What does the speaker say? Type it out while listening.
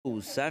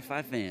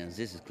Sci-Fi fans,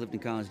 this is Clifton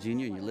Collins Jr.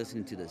 and you're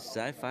listening to the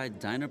Sci-Fi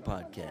Diner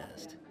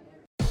Podcast.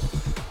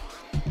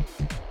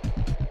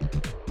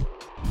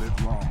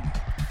 Live long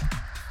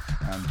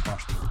and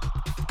prosper.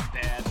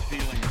 Bad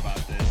feeling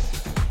about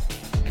this.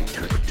 I'm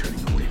tired of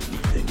turning away from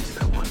the things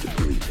that I want to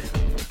believe in.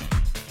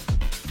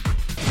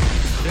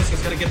 This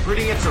is going to get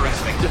pretty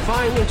interesting.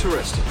 Define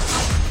interesting.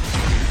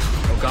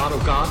 Oh God,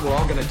 we're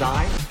all going to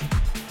die?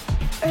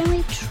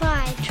 Only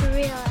try to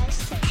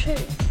realize the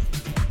truth.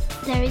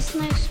 There is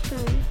no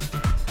spoon.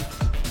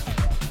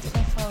 Did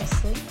I fall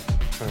asleep?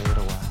 For a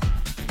little while.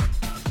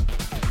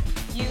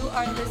 You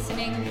are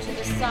listening to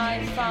the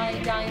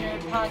Sci-Fi Diner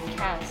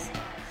Podcast.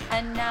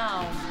 And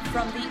now,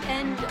 from the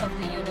end of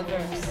the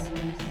universe,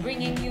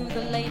 bringing you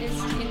the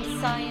latest in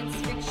science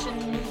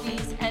fiction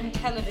movies and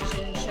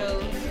television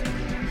shows,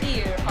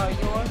 here are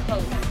your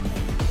hosts.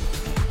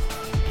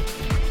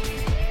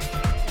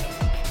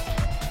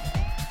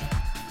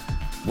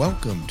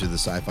 Welcome to the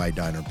Sci-Fi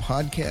Diner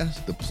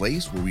Podcast, the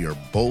place where we are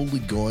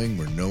boldly going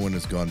where no one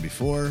has gone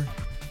before,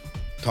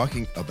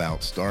 talking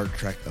about Star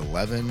Trek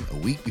 11 a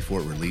week before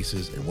it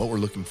releases and what we're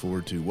looking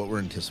forward to, what we're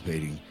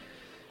anticipating.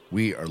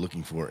 We are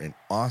looking for an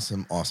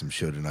awesome, awesome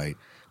show tonight.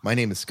 My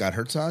name is Scott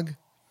Herzog.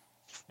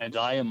 And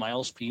I am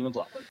Miles P.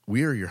 McLaughlin.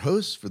 We are your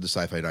hosts for the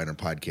Sci-Fi Diner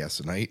Podcast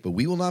tonight, but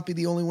we will not be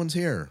the only ones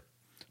here.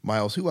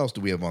 Miles, who else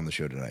do we have on the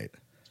show tonight?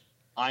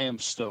 I am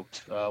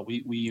stoked.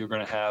 We are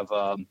going to have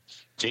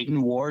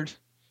Dayton Ward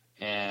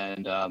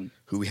and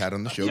who we had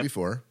on the show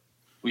before.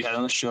 We had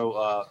on the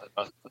show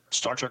a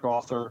Star Trek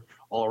author,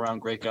 all-around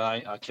great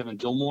guy, Kevin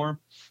Dilmore,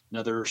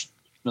 another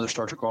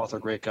Star Trek author,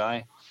 great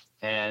guy,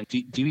 and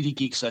DVD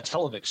Geeks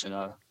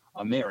Televixen,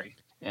 Mary.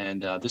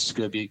 And this is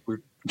going to be,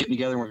 we're getting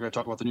together and we're going to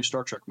talk about the new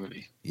Star Trek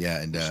movie.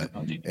 Yeah, and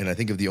I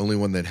think of the only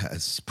one that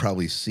has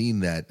probably seen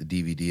that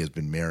DVD has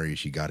been Mary.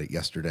 She got it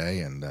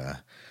yesterday, and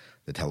the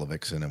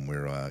Televixen, and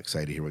we're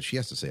excited to hear what she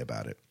has to say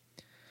about it.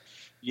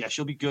 Yeah,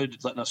 she'll be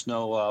good letting us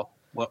know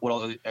what all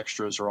the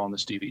extras are on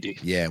this DVD.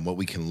 Yeah, and what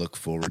we can look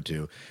forward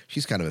to.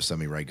 She's kind of a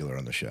semi-regular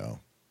on the show,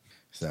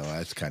 so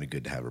that's kind of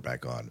good to have her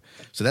back on.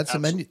 So that's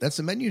Absolutely. The menu. That's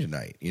the menu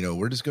tonight. You know,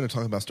 we're just going to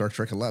talk about Star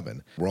Trek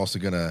 11. We're also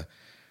going to,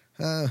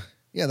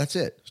 yeah, that's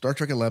it. Star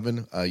Trek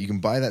 11. You can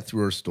buy that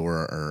through our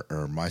store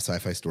or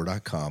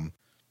myscifistore.com.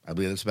 I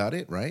believe that's about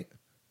it, right?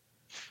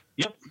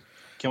 Yep.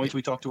 Can't wait till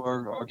we talk to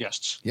our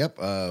guests. Yep.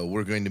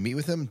 We're going to meet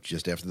with them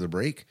just after the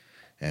break,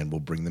 and we'll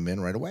bring them in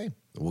right away.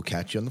 We'll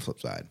catch you on the flip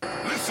side.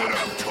 Listen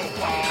up,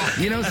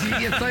 Topa. You know, see,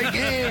 it's like,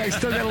 hey, I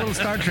still got a little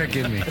Star Trek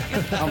in me.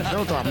 I'm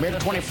built on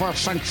mid-21st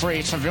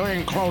century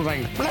civilian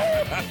clothing.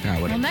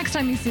 Well, next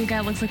time you see a guy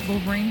that looks like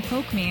Wolverine,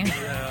 poke me.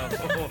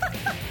 Cocktail.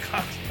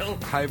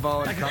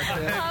 Highball and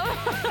cocktail.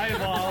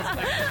 Highballs and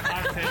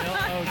cocktail.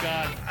 Oh,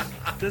 God.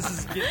 This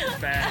is getting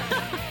bad.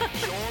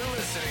 You're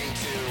listening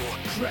to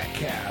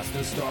TrekCast,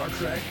 the Star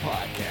Trek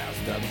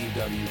podcast.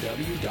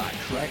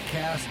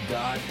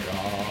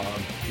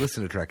 www.trekcast.com.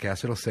 Listen to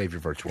TrekCast. It'll save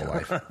your virtual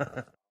life.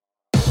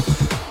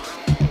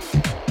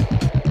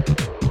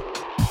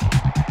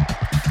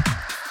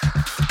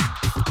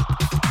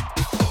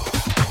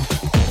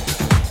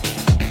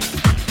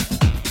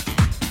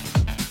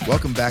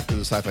 Welcome back to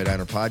the Sci-Fi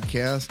Diner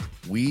Podcast.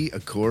 We,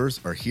 of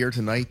course, are here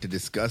tonight to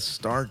discuss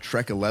Star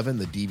Trek 11,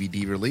 the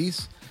DVD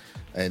release.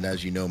 And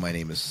as you know, my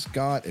name is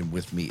Scott, and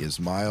with me is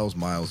Miles.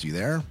 Miles, you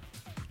there?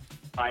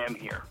 I am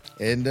here.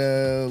 And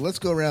let's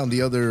go around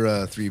the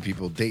other three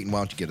people. Dayton, why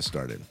don't you get us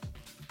started?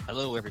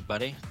 Hello,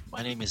 everybody.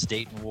 My name is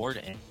Dayton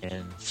Ward,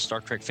 and Star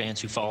Trek fans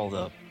who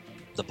follow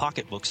the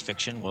pocketbooks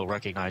fiction will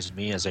recognize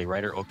me as a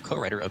writer or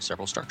co-writer of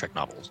several Star Trek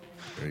novels.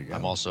 There you go.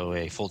 I'm also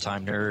a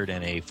full-time nerd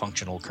and a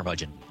functional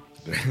curmudgeon.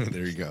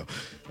 There you go.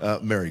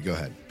 Mary, go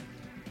ahead.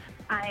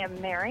 I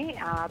am Mary,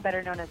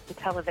 better known as the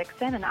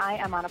Televixen, and I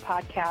am on a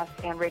podcast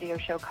and radio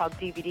show called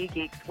DVD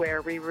Geeks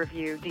where we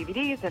review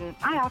DVDs, and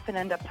I often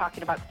end up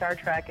talking about Star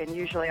Trek, and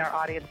usually our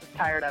audience is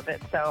tired of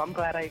it, so I'm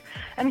glad I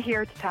am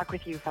here to talk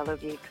with you, fellow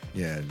geeks.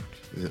 Yeah,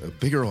 a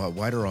bigger,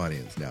 wider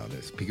audience now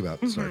to speak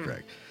about Star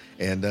Trek.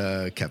 And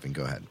Kevin,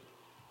 go ahead.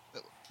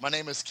 My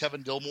name is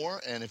Kevin Dilmore,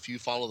 and if you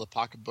follow the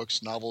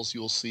Pocketbooks novels,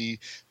 you'll see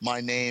my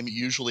name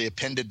usually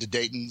appended to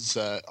Dayton's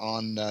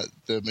on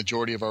the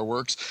majority of our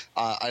works.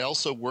 I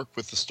also work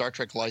with the Star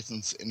Trek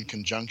license in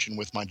conjunction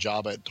with my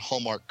job at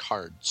Hallmark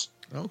Cards.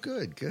 Oh,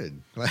 good.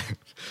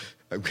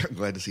 I'm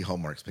glad to see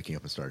Hallmark's picking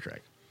up a Star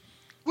Trek.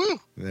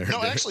 Woo!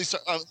 Actually,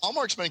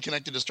 Hallmark's been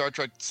connected to Star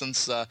Trek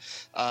since the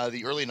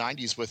early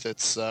 90s with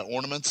its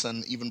ornaments,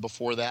 and even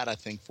before that, I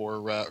think,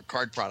 for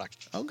card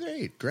product. Oh,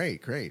 great.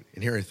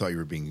 And here I thought you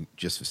were being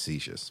just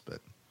facetious,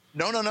 but...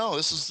 No.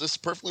 This is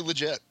perfectly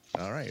legit.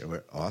 All right.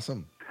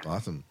 Awesome.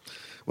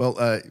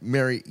 Well,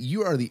 Mary,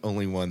 you are the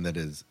only one that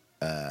is,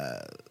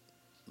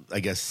 I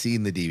guess,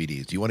 seen the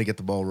DVDs. Do you want to get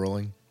the ball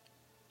rolling?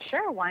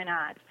 Sure, why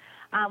not?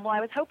 Well, I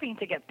was hoping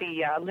to get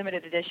the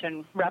limited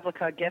edition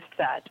replica gift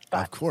set.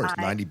 But of course,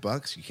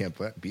 $90. You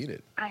can't beat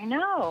it. I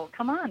know.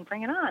 Come on,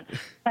 bring it on.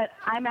 But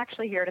I'm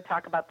actually here to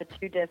talk about the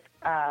 2-disc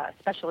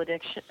special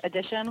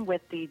edition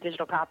with the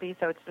digital copy.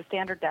 So it's the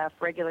standard def,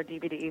 regular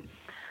DVD.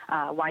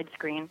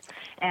 widescreen.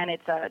 And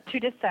it's a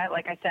 2-disc set,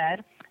 like I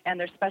said, and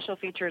there's special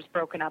features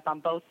broken up on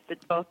both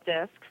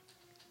discs.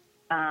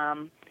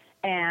 And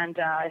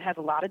it has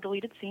a lot of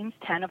deleted scenes,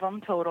 10 of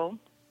them total,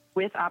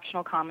 with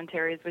optional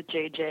commentaries with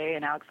JJ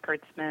and Alex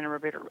Kurtzman and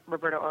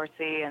Roberto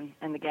Orsi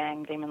and the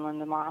gang, Damon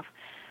Lindelof.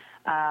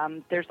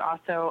 There's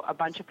also a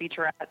bunch of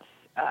featurettes,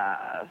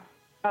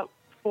 about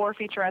 4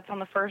 featurettes on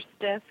the first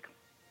disc.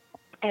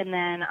 And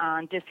then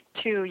on disc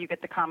 2, you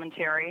get the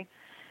commentary.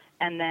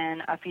 And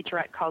then a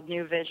featurette called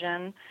New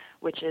Vision,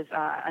 which is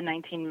a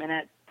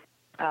 19-minute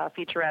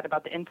featurette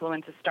about the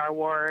influence of Star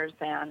Wars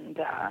and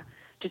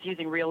just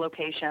using real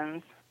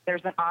locations.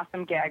 There's an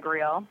awesome gag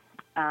reel,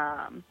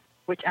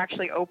 which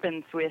actually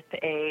opens with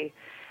a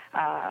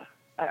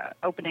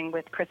opening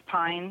with Chris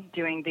Pine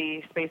doing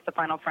the Space the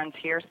Final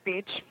Frontier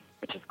speech,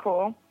 which is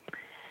cool.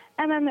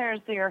 And then there's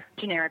your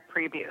generic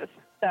previews.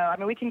 So, I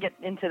mean, we can get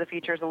into the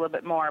features a little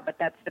bit more, but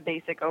that's the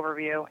basic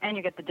overview. And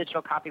you get the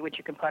digital copy, which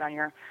you can put on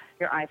your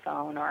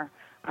iPhone or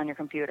on your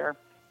computer.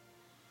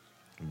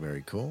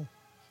 Very cool.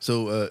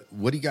 So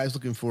what are you guys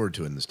looking forward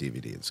to in this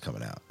DVD that's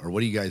coming out? Or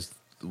what are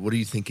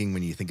you thinking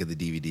when you think of the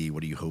DVD?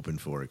 What are you hoping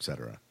for, et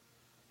cetera?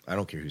 I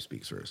don't care who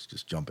speaks first.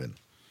 Just jump in.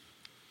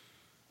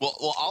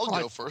 Well, I'll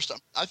go first.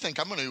 I think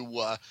I'm going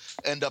to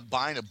end up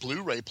buying a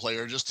Blu-ray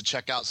player just to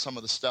check out some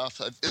of the stuff.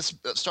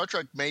 Star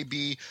Trek may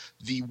be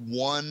the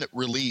one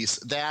release.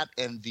 That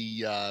and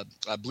the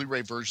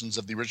Blu-ray versions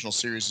of the original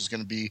series is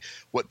going to be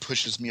what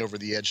pushes me over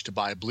the edge to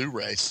buy a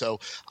Blu-ray. So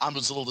I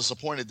was a little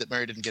disappointed that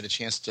Mary didn't get a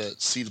chance to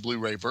see the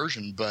Blu-ray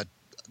version, but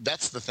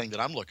that's the thing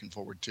that I'm looking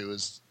forward to,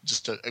 is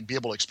just to be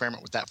able to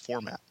experiment with that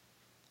format.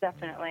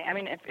 Definitely. I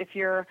mean, if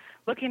you're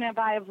looking to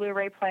buy a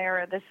Blu-ray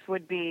player, this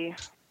would be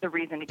the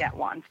reason to get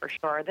one for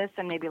sure. This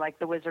and maybe like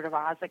The Wizard of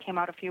Oz that came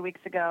out a few weeks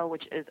ago,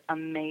 which is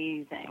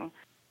amazing.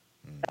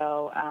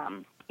 So,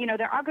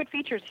 there are good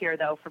features here,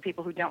 though, for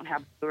people who don't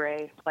have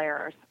Blu-ray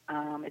players.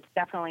 It's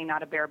definitely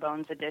not a bare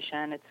bones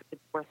edition.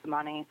 It's worth the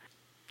money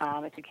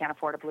if you can't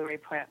afford a Blu-ray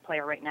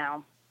player right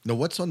now. Now,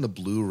 what's on the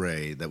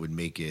Blu-ray that would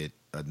make it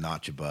a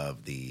notch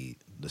above the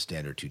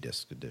standard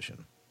 2-disc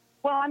edition?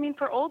 Well, I mean,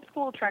 for old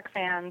school Trek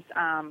fans,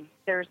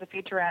 there's a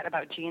featurette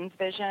about Gene's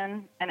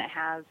vision, and it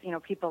has,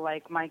 people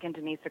like Mike and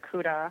Denise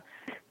Okuda,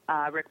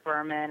 Rick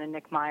Berman, and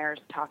Nick Myers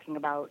talking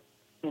about,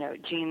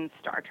 Gene's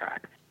Star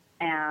Trek.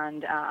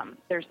 And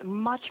there's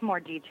much more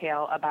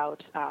detail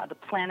about the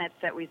planets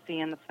that we see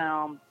in the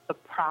film, the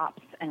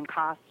props and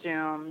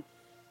costumes.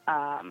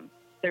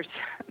 There's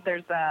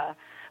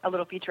a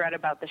little featurette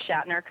about the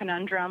Shatner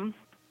conundrum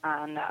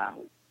on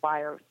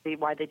why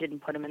they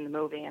didn't put him in the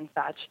movie and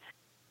such.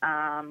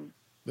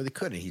 But they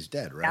couldn't. He's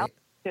dead, right?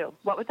 Too.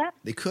 What was that?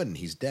 They couldn't.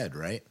 He's dead,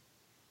 right?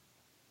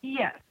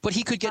 Yes. But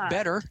he could get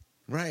better.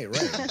 Right.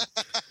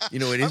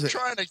 I'm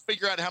trying to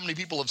figure out how many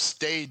people have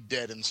stayed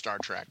dead in Star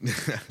Trek.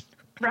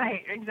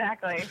 Right,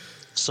 exactly.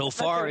 So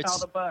far, it's all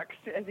the books,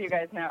 as you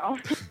guys know.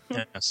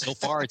 Yeah, so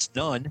far, it's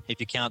done.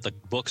 If you count the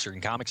books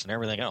and comics and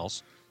everything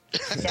else.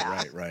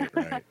 Yeah. Right.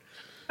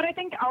 But I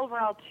think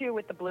overall, too,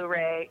 with the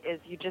Blu-ray is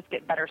you just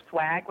get better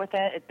swag with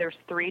it. There's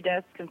 3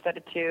 discs instead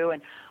of 2,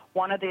 and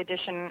one of the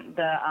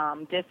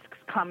discs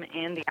come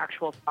in the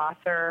actual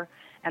saucer,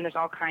 and there's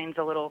all kinds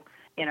of little,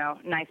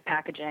 nice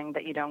packaging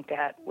that you don't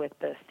get with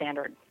the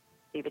standard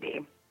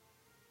DVD.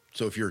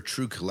 So if you're a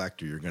true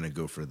collector, you're going to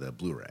go for the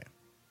Blu-ray.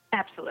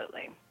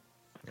 Absolutely.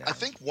 Yeah. I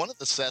think one of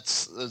the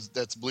sets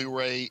that's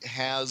Blu-ray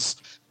has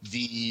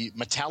the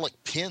metallic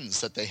pins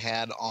that they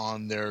had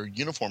on their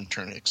uniform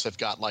tunics. They've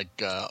got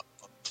like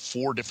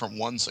 4 different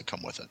ones that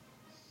come with it.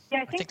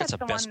 Yeah, I think that's the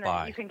Best one Buy.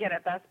 that you can get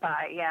at Best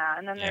Buy, yeah.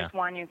 And then there's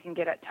one you can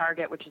get at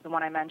Target, which is the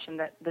one I mentioned,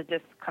 that the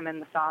discs come in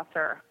the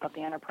saucer of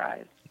the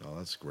Enterprise. Oh,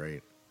 that's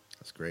great.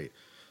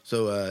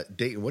 So,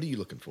 Dayton, what are you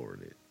looking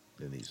forward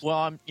to in these?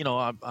 Well,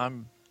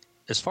 I'm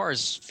as far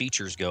as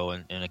features go,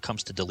 and it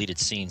comes to deleted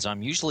scenes,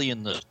 I'm usually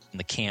in the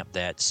camp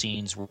that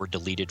scenes were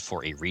deleted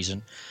for a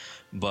reason.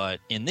 But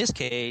in this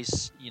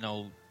case,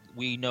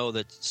 we know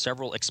that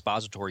several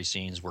expository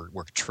scenes were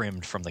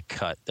trimmed from the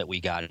cut that we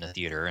got in the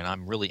theater, and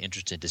I'm really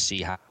interested to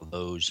see how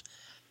those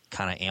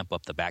kind of amp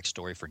up the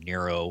backstory for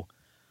Nero,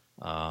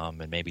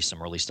 and maybe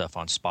some early stuff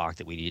on Spock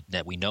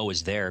that we know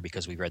is there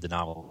because we read the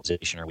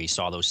novelization or we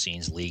saw those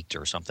scenes leaked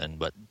or something.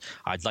 But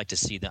I'd like to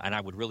see that, and I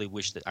really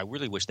wish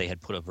they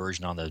had put a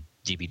version on the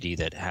DVD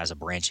that has a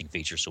branching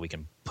feature so we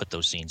can put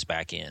those scenes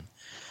back in.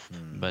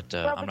 But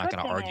I'm not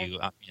going to argue.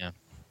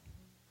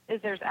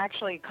 Is there's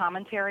actually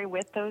commentary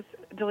with those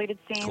deleted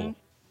scenes, cool.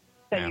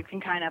 So you can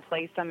kind of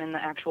place them in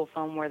the actual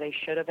film where they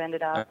should have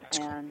ended up,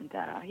 and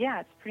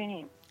it's pretty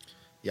neat.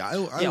 Yeah,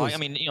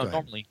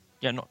 normally.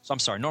 Yeah, no, I'm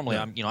sorry. Normally,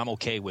 I'm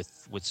okay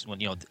with when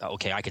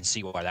okay, I can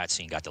see why that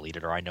scene got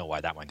deleted, or I know why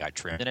that one got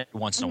trimmed. And every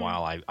once in a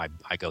while,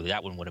 I go,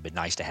 that one would have been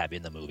nice to have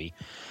in the movie.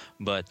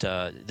 But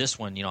this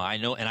one, I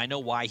know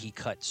why he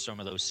cut some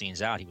of those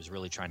scenes out. He was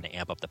really trying to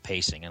amp up the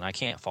pacing, and I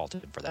can't fault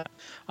him for that.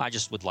 I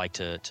just would like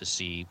to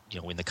see,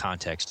 in the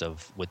context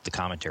of with the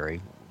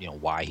commentary,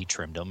 why he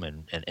trimmed them,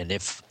 and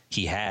if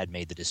he had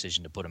made the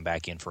decision to put them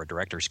back in for a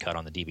director's cut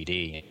on the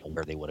DVD,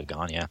 where they would have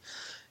gone. Yeah.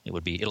 it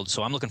would be.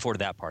 So I'm looking forward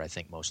to that part. I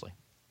think mostly.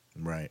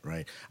 Right.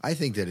 I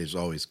think that it's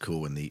always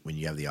cool when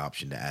you have the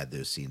option to add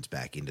those scenes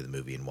back into the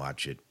movie and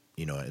watch it,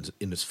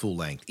 in its full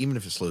length, even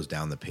if it slows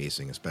down the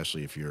pacing,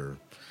 especially if you're,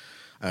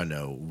 I don't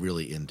know,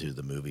 really into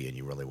the movie and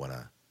you really want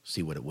to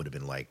see what it would have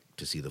been like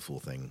to see the full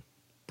thing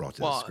brought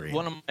to the screen.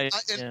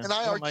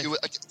 I argue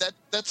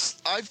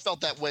that's I've felt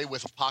that way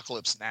with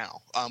Apocalypse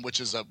Now, which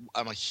is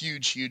I'm a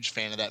huge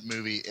fan of that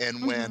movie.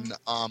 And when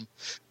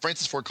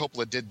Francis Ford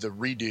Coppola did the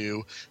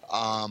redo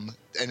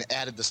and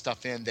added the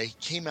stuff in, they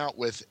came out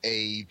with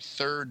a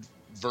third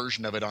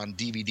version of it on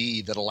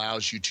DVD that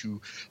allows you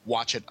to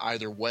watch it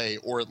either way,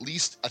 or at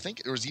least I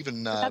think there was even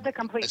is that the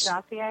complete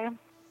dossier?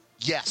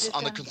 Yes,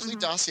 on the complete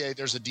dossier,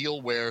 there's a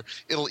deal where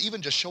it'll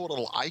even just show a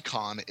little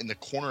icon in the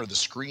corner of the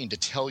screen to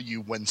tell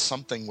you when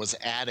something was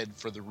added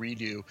for the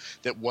redo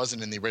that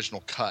wasn't in the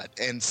original cut.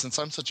 And since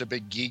I'm such a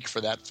big geek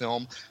for that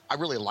film, I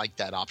really like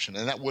that option,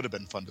 and that would have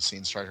been fun to see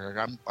in Star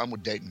Trek. I'm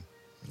with Dayton.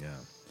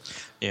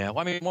 Yeah. Well,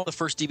 I mean, one of the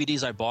first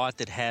DVDs I bought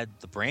that had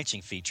the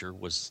branching feature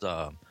was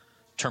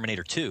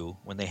Terminator 2,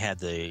 when they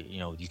had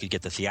you could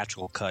get the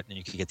theatrical cut and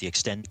you could get the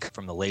extended cut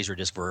from the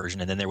Laserdisc version,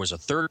 and then there was a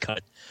third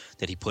cut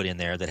that he put in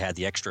there that had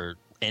the extra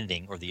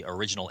ending, or the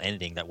original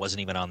ending that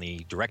wasn't even on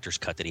the director's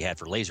cut that he had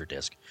for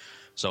Laserdisc.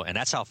 So, and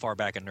that's how far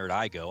back a nerd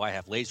I go. I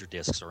have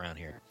Laserdiscs around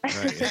here.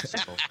 Right.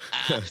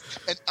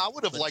 And I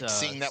would have liked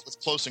seeing that with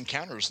Close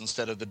Encounters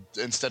instead of the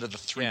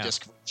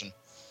 3-disc version.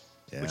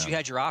 Yeah. Which you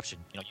had your option.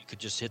 You could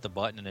just hit the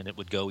button and it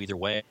would go either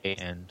way.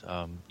 And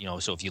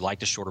so if you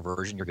liked a shorter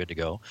version, you're good to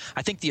go.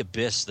 I think the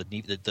Abyss,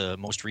 the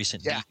most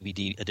recent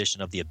DVD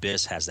edition of the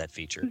Abyss, has that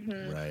feature.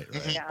 Right.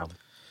 Yeah.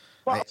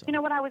 Well, you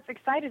know what I was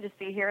excited to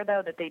see here,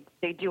 though, that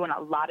they do in a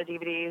lot of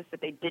DVDs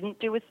that they didn't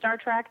do with Star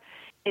Trek,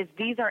 is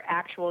these are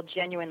actual,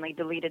 genuinely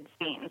deleted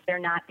scenes. They're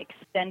not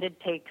extended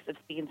takes of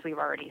scenes we've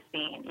already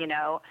seen.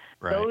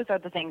 Right. Those are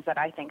the things that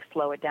I think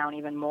slow it down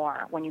even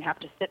more, when you have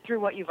to sit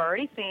through what you've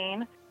already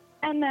seen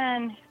and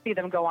then see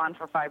them go on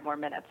for 5 more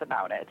minutes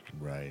about it.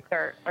 Right.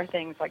 There are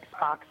things like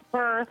Spock's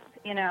birth,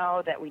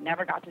 that we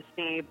never got to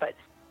see, but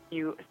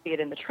you see it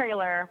in the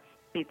trailer,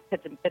 see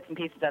bits and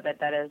pieces of it.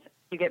 That is,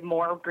 you get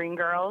more Green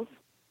Girls,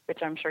 which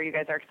I'm sure you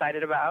guys are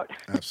excited about.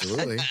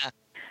 Absolutely.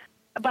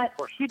 But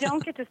you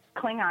don't get to see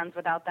Klingons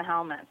without the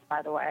helmets,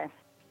 by the way.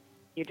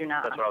 You do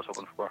not. That's what I was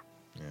hoping for.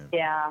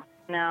 Yeah,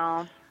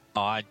 no.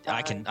 Oh,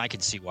 I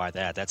can see why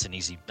that's an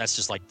easy. That's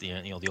just like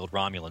the old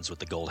Romulans with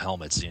the gold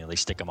helmets. They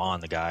stick them on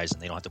the guys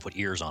and they don't have to put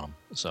ears on them.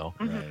 So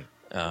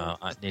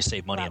they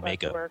save money and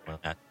makeup on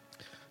that.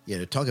 Yeah,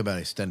 to talk about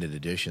extended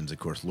editions, of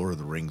course, Lord of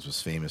the Rings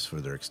was famous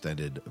for their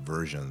extended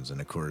versions,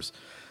 and of course,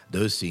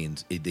 those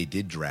scenes they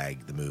did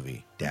drag the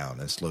movie down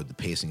and slowed the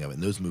pacing of it.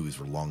 And those movies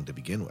were long to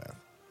begin with.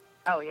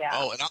 Oh yeah.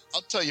 Oh, and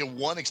I'll tell you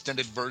one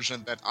extended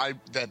version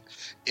that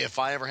if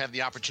I ever have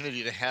the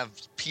opportunity to have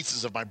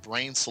pieces of my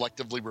brain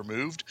selectively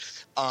removed,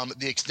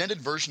 the extended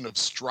version of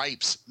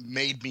Stripes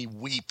made me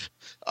weep.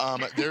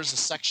 There's a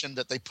section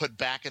that they put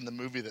back in the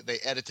movie that they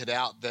edited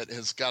out that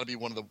has got to be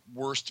one of the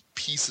worst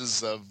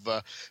pieces of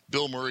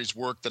Bill Murray's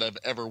work that I've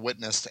ever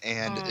witnessed,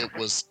 and it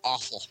was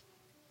awful.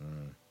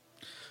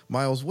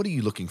 Miles, what are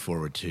you looking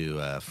forward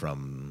to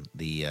from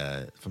the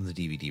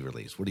DVD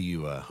release? What are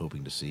you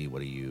hoping to see?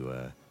 What are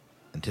you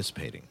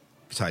anticipating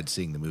besides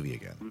seeing the movie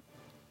again?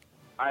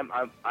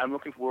 I'm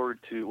looking forward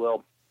to.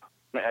 Well, I'm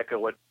going to echo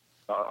what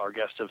our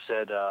guests have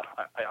said. I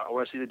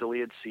want to see the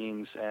deleted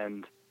scenes,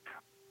 and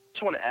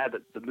just want to add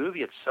that the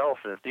movie itself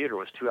in the theater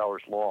was 2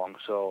 hours long.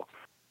 So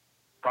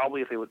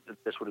probably if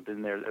this would have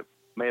been there, it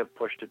may have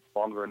pushed it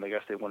longer, and I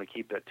guess they want to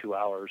keep it at 2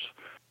 hours.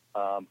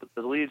 But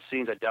the deleted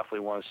scenes, I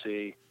definitely want to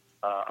see.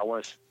 I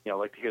want to,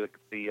 like to hear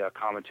the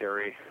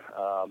commentary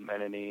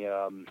and any.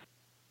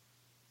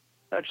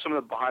 Just some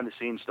of the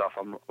behind-the-scenes stuff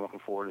I'm looking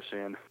forward to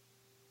seeing.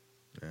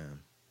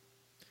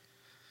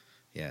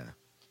 Yeah.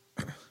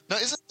 Now,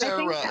 isn't there?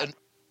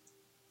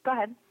 Go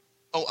ahead.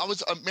 Oh, I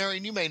was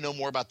Marion. You may know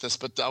more about this,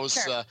 but I was.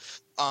 Sure.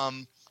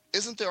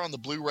 Isn't there on the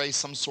Blu-ray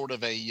some sort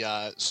of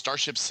a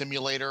Starship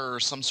Simulator or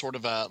some sort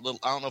of a little?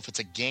 I don't know if it's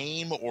a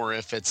game or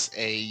if it's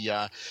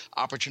a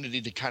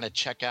opportunity to kind of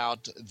check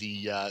out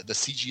the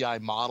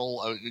CGI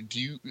model. Do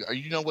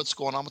you know what's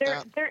going on with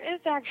that? There is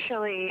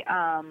actually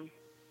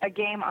a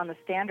game on the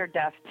standard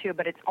def too,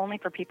 but it's only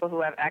for people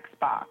who have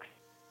Xbox.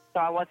 So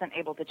I wasn't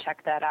able to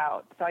check that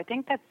out. So I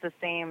think that's the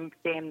same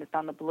game that's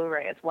on the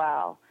Blu-ray as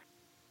well.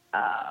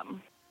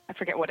 I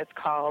forget what it's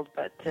called,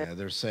 but yeah,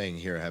 they're saying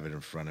here. I have it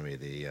in front of me.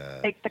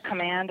 Take the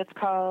Command. It's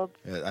called.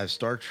 I have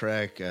Star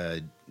Trek,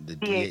 the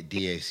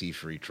DAC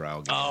free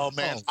trial game. Oh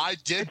man, I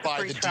did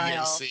buy the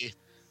DAC.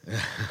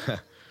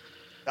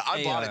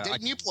 I bought it.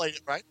 Didn't you play it,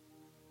 right?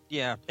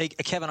 Yeah. Hey,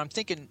 Kevin, I'm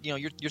thinking.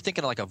 You're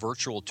thinking of like a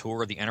virtual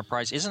tour of the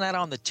Enterprise. Isn't that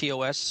on the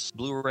TOS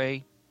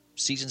Blu-ray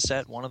season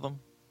set? One of them.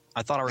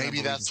 I thought I remember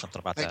reading something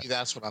about that. Maybe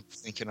that's what I'm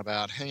thinking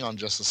about. Hang on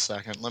just a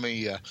second. Let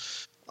me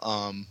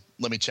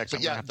check.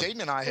 But yeah, Dayton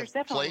and I have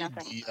played on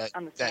the that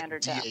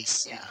standard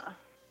DAC.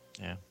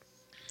 Yeah.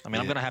 I mean,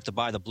 I'm going to have to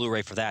buy the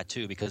Blu-ray for that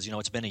too because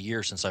it's been a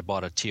year since I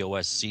bought a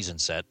TOS season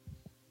set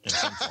in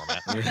some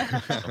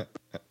format.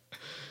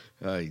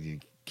 You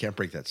can't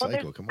break that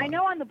cycle. Come on. I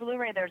know on the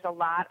Blu-ray there's a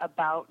lot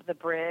about the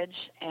bridge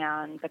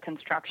and the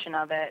construction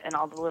of it and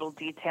all the little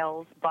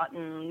details,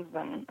 buttons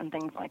and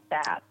things like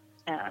that,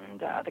 and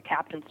the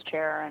captain's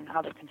chair and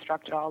how they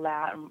constructed all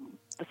that and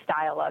the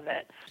style of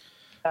it.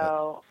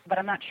 So, but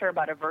I'm not sure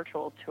about a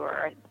virtual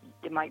tour.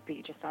 It might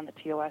be just on the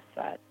TOS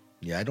set.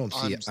 Yeah, I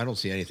don't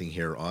see anything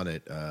here on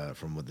it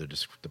from what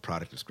the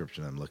product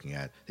description I'm looking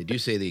at. They do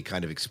say they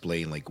kind of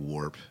explain like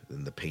warp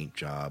and the paint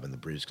job and the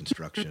bridge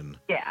construction.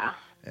 Yeah.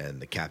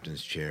 And the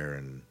captain's chair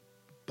and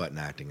button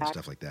acting and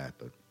stuff like that.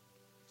 But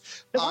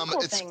the one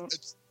cool thing.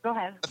 Go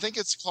ahead. I think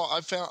it's called.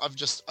 I'm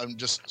just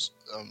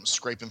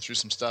scraping through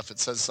some stuff. It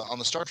says on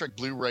the Star Trek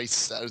Blu-ray,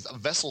 a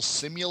vessel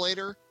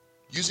simulator.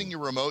 Using your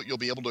remote, you'll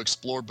be able to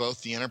explore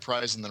both the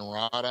Enterprise and the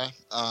Narada.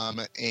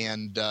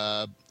 And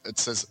it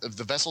says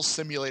the vessel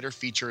simulator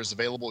feature is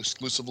available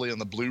exclusively on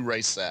the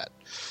Blu-ray set.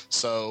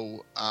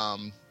 So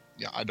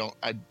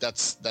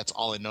that's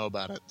all I know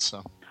about it.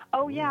 So.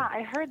 Oh yeah,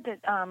 I heard that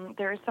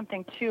there is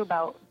something too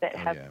about that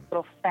has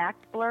little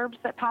fact blurbs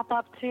that pop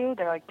up too.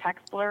 They're like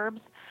text blurbs,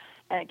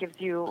 and it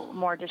gives you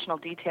more additional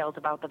details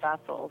about the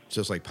vessels.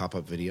 So it's like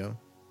pop-up video.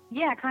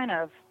 Yeah, kind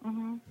of.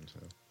 Mm-hmm.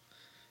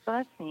 So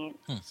that's neat.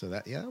 So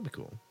that'll be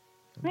cool.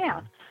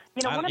 Yeah.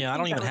 You know, I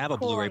don't even have a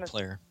Blu-ray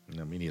player.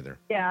 No, me neither.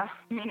 Yeah,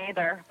 me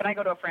neither. But I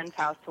go to a friend's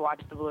house to watch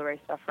the Blu-ray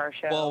stuff for our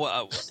show.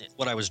 Well,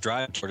 what I was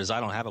driving toward is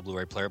I don't have a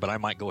Blu-ray player, but I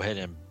might go ahead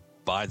and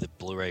buy the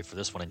Blu-ray for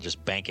this one and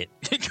just bank it.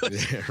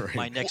 Right.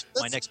 My next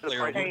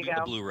player will be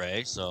the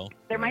Blu-ray. So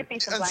there might be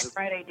some Black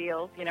Friday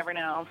deals. You never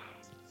know.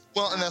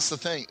 Well, and that's the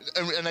thing,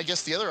 and I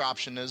guess the other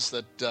option is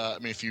that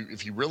if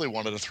you really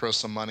wanted to throw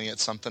some money at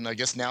something, I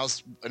guess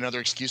now's another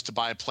excuse to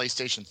buy a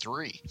PlayStation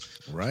 3.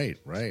 Right,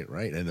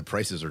 and the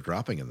prices are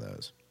dropping in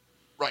those.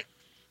 Right.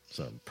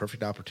 So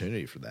perfect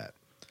opportunity for that.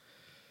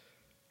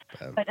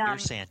 But you're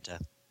Santa.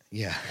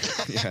 Yeah.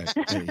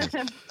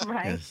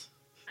 Right. Yes.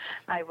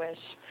 I wish.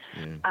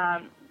 Yeah.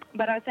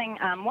 But I was saying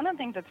one of the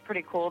things that's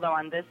pretty cool though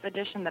on this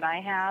edition that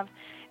I have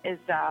is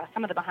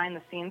some of the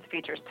behind-the-scenes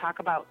features talk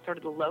about sort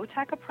of the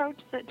low-tech approach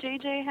that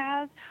JJ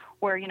has,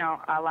 where, you know,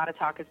 a lot of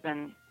talk has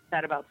been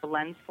said about the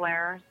lens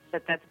flare,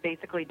 that's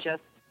basically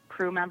just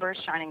crew members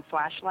shining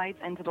flashlights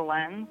into the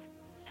lens,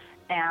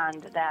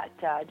 and that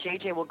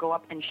JJ will go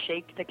up and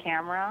shake the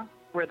camera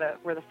where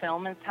the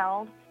film is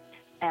held,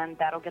 and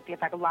that'll get the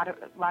effect. A lot of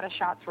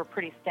shots were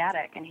pretty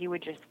static, and he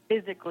would just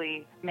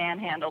physically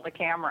manhandle the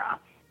camera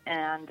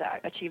and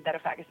achieve that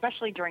effect,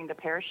 especially during the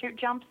parachute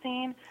jump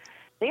scene.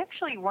 They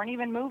actually weren't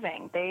even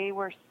moving. They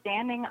were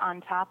standing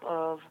on top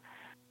of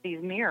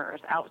these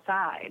mirrors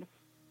outside,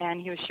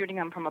 and he was shooting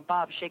them from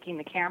above, shaking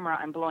the camera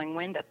and blowing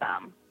wind at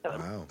them. So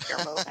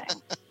they're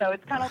moving. So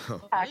it's kind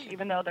of tech,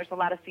 even though there's a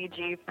lot of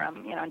CG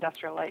from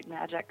Industrial Light and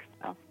Magic.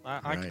 So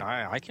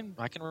I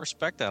can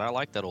respect that. I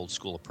like that old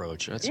school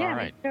approach. That's all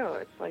right. Me too.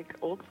 It's like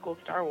old school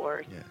Star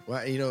Wars. Yeah.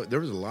 Well,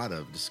 there was a lot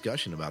of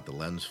discussion about the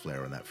lens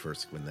flare when the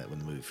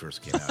movie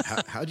first came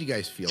out. How'd you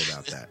guys feel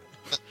about that?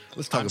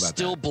 Let's talk about that. I'm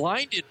still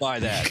blinded by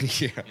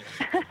that. Yeah.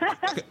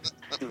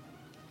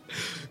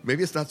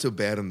 Maybe it's not so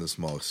bad on the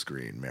small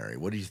screen, Mary.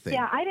 What do you think?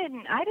 Yeah, I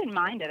didn't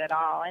mind it at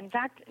all. In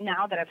fact,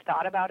 now that I've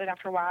thought about it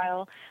after a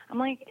while, I'm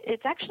like,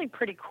 it's actually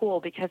pretty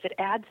cool because it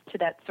adds to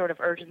that sort of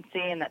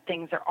urgency and that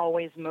things are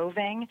always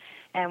moving.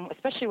 And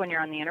especially when you're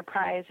on the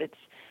Enterprise, it's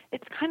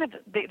kind of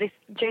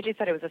JJ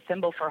said it was a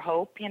symbol for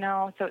hope,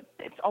 So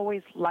it's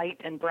always light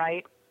and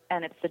bright,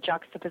 and it's the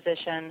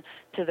juxtaposition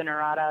to the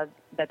Narada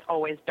that's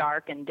always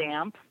dark and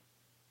damp.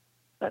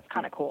 That's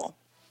kind of cool.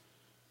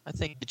 I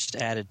think it just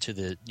added to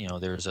the,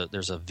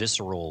 there's a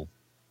visceral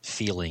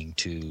feeling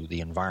to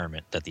the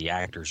environment that the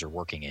actors are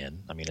working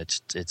in. I mean,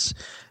 it just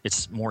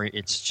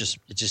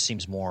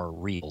seems more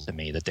real to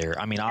me that they're,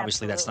 I mean,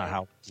 obviously that's not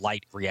how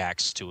light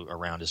reacts to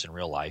around us in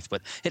real life,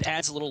 but it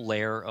adds a little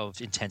layer of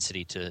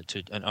intensity to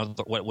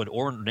what would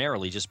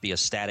ordinarily just be a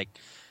static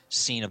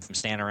scene of them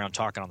standing around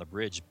talking on the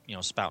bridge,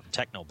 spouting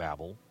techno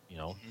babble.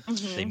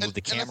 They move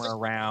the camera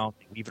around,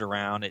 they weave it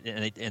around,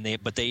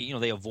 but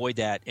they avoid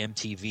that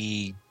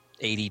MTV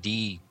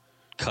ADD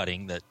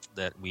cutting that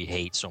we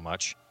hate so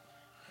much.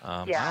 I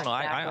don't know. Exactly.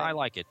 I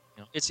like it.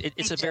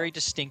 It's a very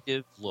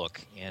distinctive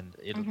look, and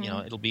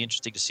it'll be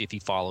interesting to see if he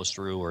follows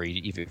through or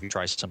if he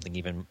tries something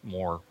even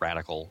more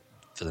radical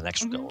for the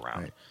next go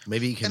around. Right.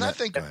 Maybe he can. And I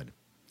think,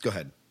 go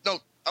ahead. No,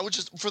 I would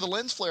just for the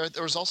lens flare.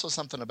 There was also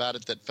something about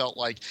it that felt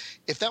like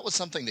if that was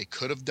something they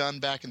could have done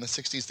back in the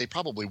 '60s, they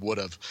probably would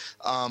have.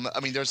 I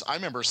mean, I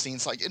remember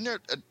scenes like in there.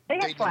 They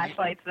had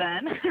flashlights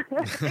then.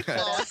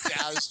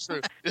 Yeah, it's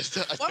true. I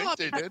think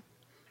they did.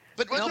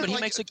 But he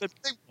makes a good.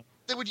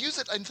 They would use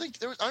it. I think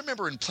I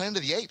remember in Planet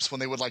of the Apes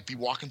when they would be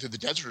walking through the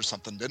desert or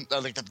something.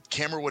 The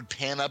camera would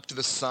pan up to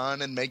the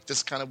sun and make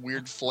this kind of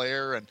weird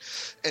flare, and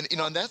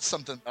that's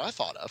something that I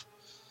thought of.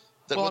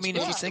 If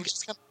you think.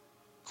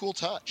 Cool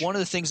touch. One of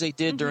the things they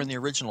did during the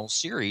original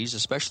series,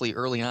 especially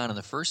early on in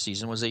the first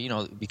season, was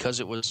that because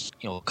it was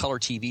color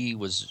TV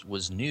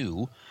was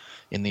new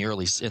in the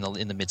mid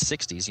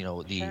 '60s.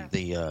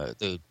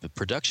 The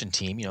production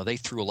team they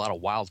threw a lot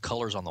of wild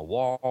colors on the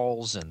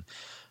walls and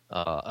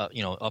up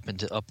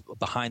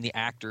behind the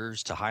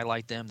actors to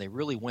highlight them. They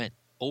really went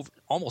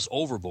almost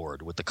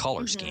overboard with the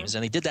color schemes,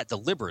 and they did that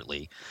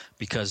deliberately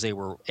because they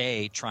were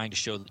trying to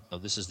show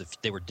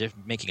they were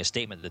making a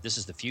statement that this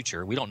is the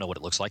future. We don't know what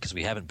it looks like because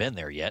we haven't been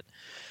there yet,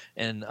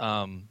 and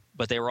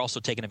but they were also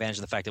taking advantage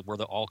of the fact that we're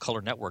the all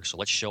color network, so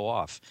let's show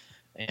off.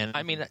 And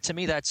I mean, to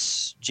me,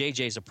 that's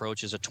JJ's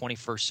approach is a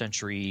 21st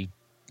century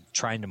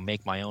trying to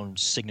make my own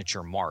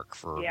signature mark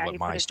for what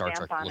my Star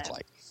Trek would look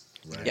like.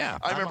 Right. Yeah,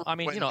 I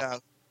remember.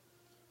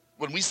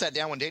 When we sat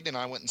down, when Dayton and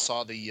I went and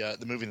saw the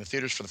movie in the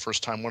theaters for the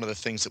first time, one of the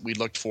things that we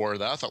looked for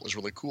that I thought was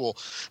really cool,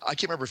 I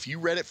can't remember if you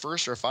read it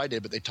first or if I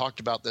did, but they talked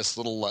about this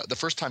little the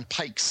first time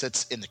Pike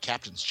sits in the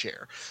captain's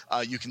chair.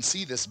 You can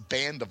see this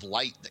band of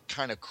light that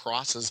kind of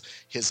crosses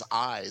his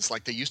eyes,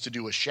 like they used to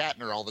do with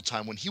Shatner all the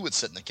time when he would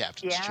sit in the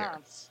captain's chair.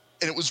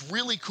 And it was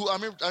really cool.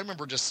 I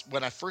remember just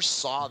when I first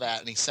saw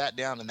that and he sat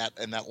down and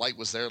that light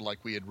was there like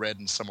we had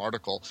read in some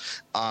article.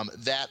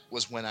 That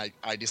was when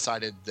I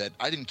decided that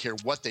I didn't care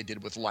what they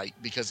did with light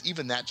because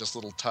even that just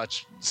little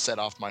touch set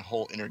off my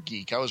whole inner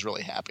geek. I was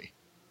really happy.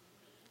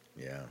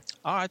 Yeah.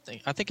 Oh, I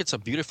think it's a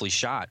beautifully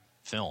shot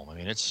film. I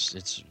mean, it's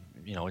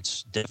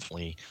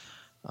definitely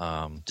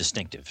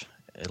distinctive.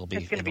 It's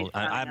going to be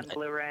fun on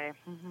Blu-ray.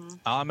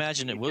 I'll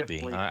imagine it would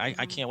be.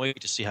 I can't wait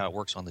to see how it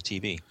works on the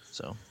TV.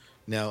 So.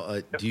 Now,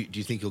 do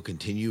you think he'll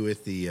continue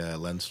with the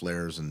lens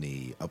flares in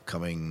the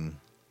upcoming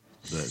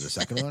the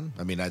second one?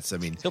 I mean,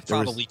 he'll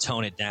probably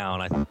tone it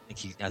down. I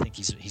think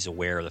he's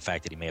aware of the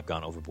fact that he may have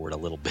gone overboard a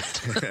little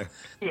bit.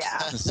 Yeah.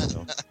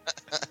 So.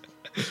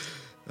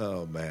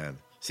 Oh man!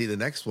 See, the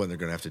next one they're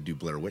going to have to do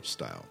Blair Witch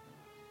style.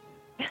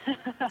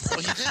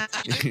 Well,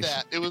 you did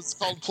that. It was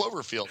called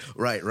Cloverfield.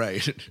 Right.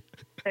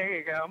 There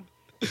you go.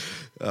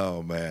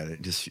 Oh man,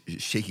 just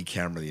shaky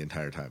camera the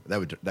entire time. That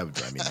would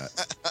drive me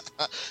nuts.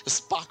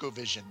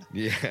 Spockovision.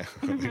 Yeah,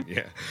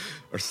 yeah,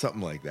 or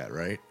something like that,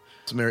 right?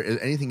 So, Mary, is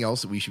anything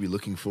else that we should be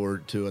looking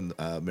forward to,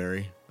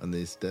 Mary, on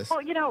these discs?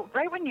 Well,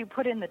 right when you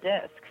put in the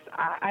discs,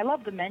 I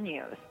love the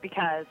menus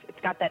because it's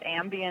got that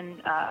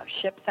ambient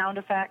ship sound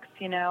effects,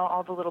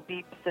 all the little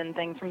beeps and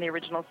things from the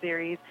original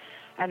series,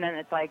 and then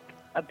it's like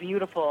a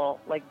beautiful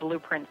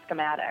blueprint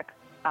schematic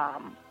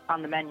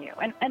on the menu.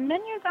 And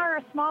menus are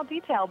a small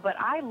detail, but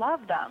I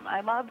love them.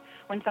 I love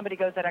when somebody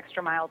goes that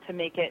extra mile to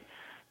make it,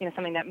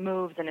 something that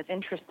moves and is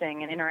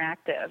interesting and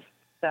interactive.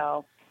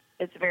 So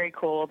it's very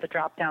cool. The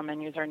drop-down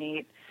menus are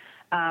neat.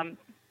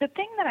 The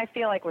thing that I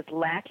feel like was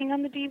lacking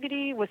on the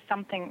DVD was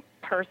something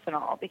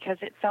personal because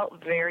it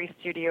felt very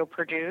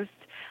studio-produced.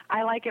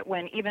 I like it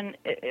when, even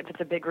if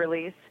it's a big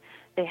release,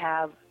 they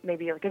have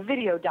maybe like a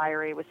video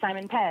diary with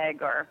Simon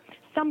Pegg or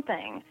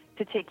something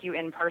to take you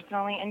in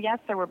personally. And yes,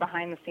 there were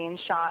behind-the-scenes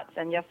shots,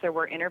 and yes, there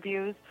were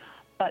interviews,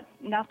 but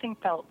nothing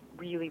felt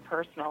really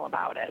personal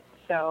about it.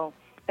 So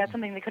that's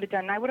something they could have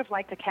done. And I would have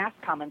liked a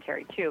cast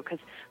commentary, too, because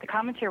the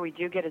commentary we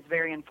do get is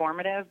very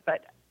informative,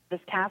 but this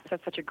cast has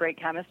such a great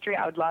chemistry.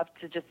 I would love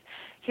to just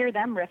hear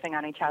them riffing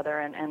on each other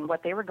and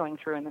what they were going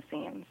through in the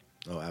scenes.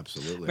 Oh,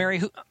 absolutely. Mary,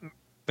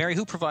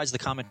 who provides the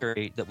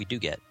commentary that we do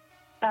get?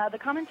 The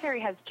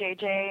commentary has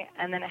JJ,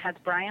 and then it has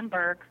Brian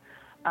Burke,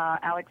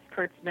 Alex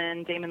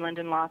Kurtzman, Damon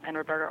Lindelof, and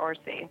Roberta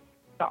Orsi.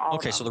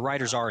 So the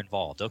writers are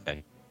involved.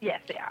 Okay. Yes,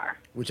 they are.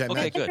 Which I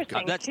it's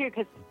interesting, too,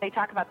 because they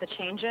talk about the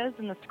changes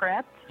in the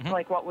script,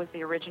 like what was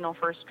the original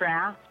first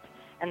draft,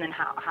 and then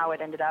how it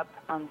ended up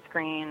on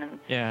screen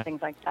and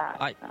things like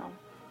that.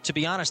 To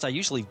be honest, I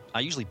usually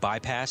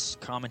bypass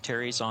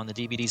commentaries on the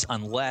DVDs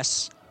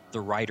unless the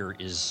writer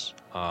is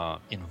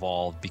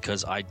involved,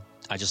 because I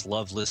just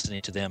love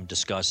listening to them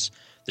discuss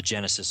the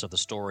genesis of the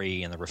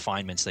story and the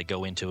refinements that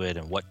go into it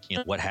and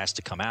what has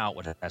to come out,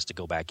 what has to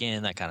go back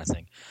in, that kind of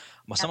thing.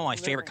 Some of my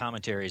favorite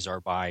commentaries are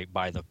by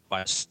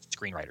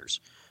screenwriters.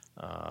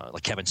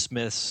 Like Kevin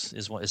Smith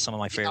is some of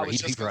my favorite.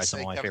 He provides some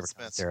of my favorite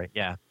commentary.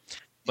 Yeah,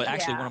 but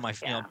actually one of my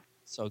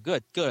so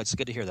good. It's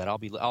good to hear that. I'll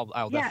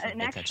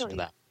definitely pay attention to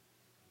that.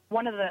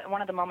 One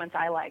of the moments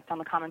I liked on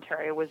the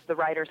commentary was the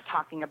writers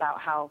talking about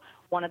how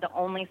one of the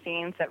only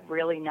scenes that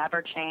really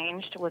never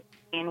changed was the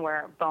scene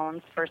where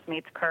Bones first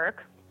meets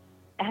Kirk,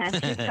 and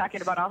he's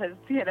talking about all his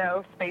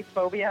space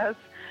phobias.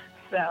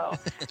 So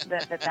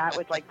that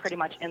was like pretty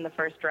much in the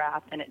first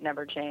draft, and it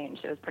never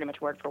changed. It was pretty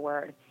much word for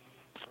word.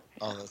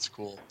 Oh, that's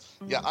cool.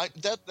 Yeah,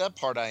 that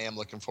part I am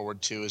looking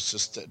forward to is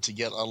just to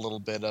get a little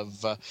bit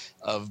of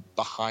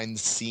behind the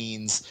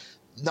scenes.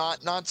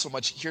 Not so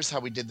much here's how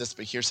we did this,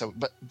 but here's how,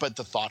 but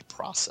the thought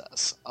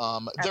process.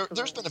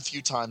 There's been a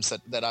few times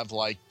that I've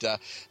liked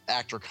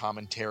actor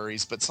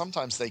commentaries, but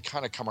sometimes they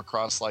kind of come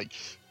across like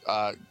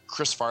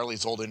Chris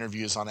Farley's old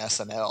interviews on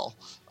SNL.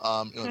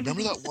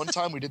 Remember that one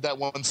time we did that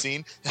one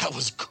scene? That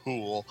was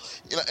cool.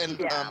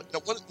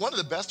 One of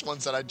the best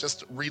ones that I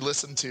just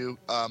re-listened to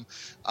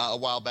a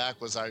while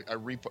back was I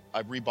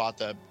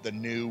rebought the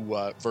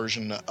new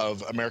version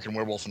of American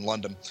Werewolf in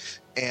London,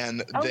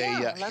 and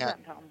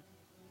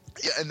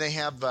and they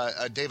have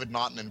David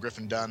Naughton and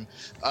Griffin Dunn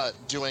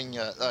doing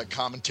a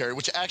commentary,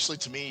 which actually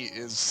to me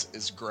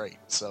is great.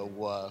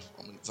 So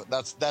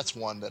that's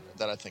one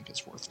that I think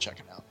is worth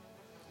checking out.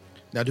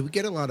 Now, do we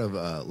get a lot of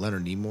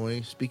Leonard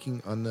Nimoy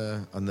speaking on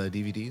the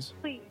DVDs?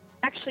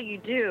 Actually, you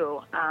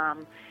do.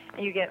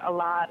 You get a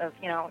lot of,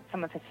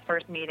 some of his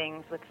first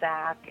meetings with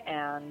Zach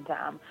and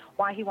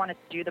why he wanted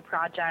to do the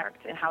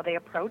project and how they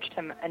approached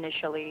him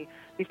initially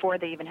before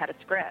they even had a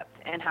script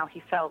and how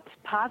he felt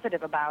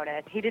positive about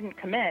it. He didn't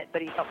commit,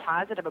 but he felt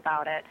positive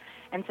about it.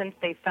 And since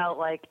they felt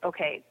like,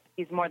 okay,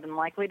 he's more than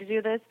likely to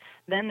do this,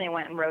 then they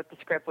went and wrote the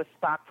script with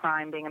Spock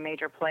Prime being a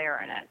major player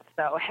in it.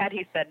 So had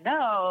he said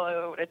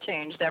no, it would have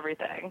changed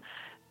everything.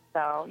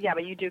 So, yeah,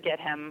 but you do get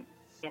him,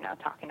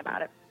 talking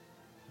about it.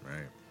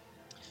 Right.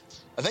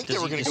 I think they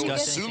were going to go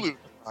with Sulu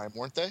Prime,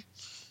 weren't they?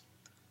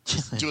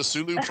 Do a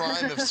Sulu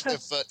Prime if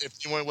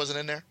Nimoy wasn't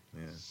in there.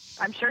 Yeah.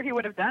 I'm sure he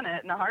would have done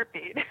it in a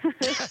heartbeat.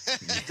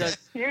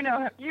 you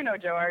know,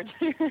 George.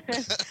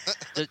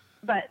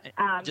 But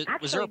actually,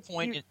 was there a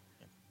point?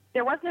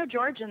 There was no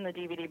George in the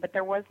DVD, but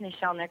there was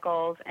Nichelle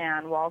Nichols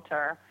and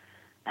Walter,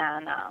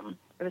 and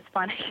it was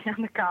funny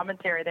on the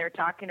commentary. They were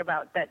talking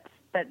about that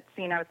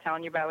scene I was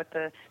telling you about with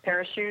the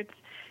parachutes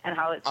and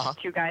how it's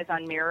two guys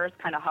on mirrors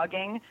kind of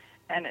hugging.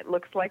 And it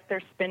looks like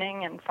they're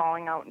spinning and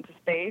falling out into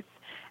space.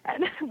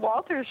 And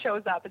Walter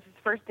shows up. It's his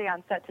first day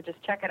on set to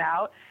just check it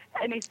out.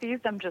 And he sees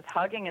them just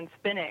hugging and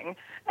spinning.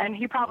 And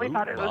he probably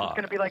thought it was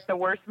going to be like the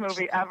worst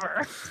movie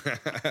ever.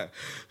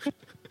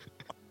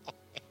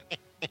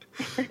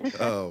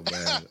 Oh,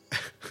 man.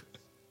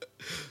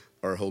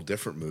 Or a whole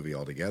different movie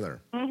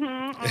altogether.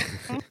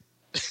 Mm-hmm.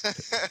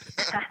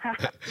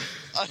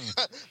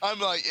 I'm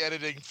like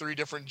editing 3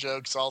 different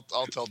jokes. I'll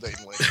tell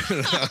Dayton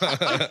later.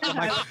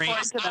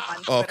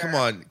 Oh, come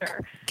on.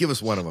 Give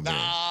us one of them.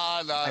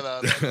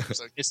 No.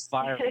 It's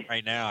firing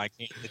right now.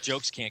 The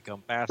jokes can't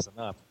come fast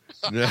enough.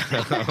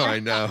 I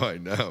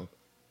know.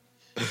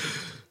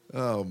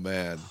 Oh,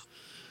 man.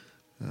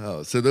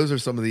 Oh, so those are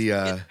some of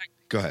the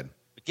go ahead.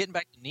 Getting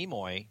back to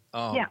Nimoy,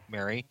 yeah.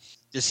 Mary,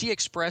 does he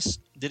express?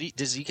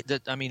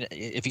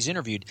 If he's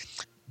interviewed,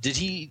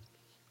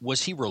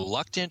 was he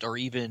reluctant or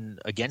even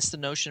against the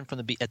notion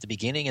at the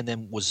beginning, and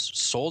then was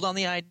sold on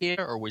the idea,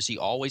 or was he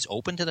always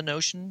open to the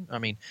notion?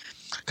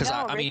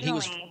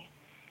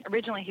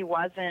 Originally he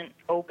wasn't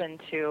open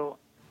to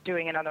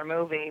doing another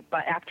movie,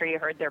 but after he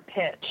heard their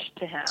pitch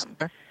to him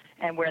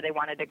and where they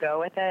wanted to go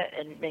with it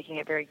and making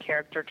it very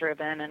character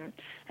driven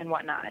and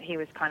whatnot, he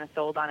was kind of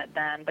sold on it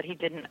then, but he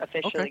didn't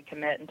officially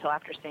commit until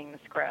after seeing the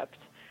script.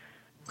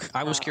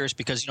 I was curious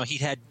because he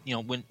had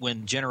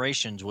when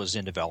Generations was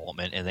in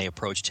development and they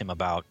approached him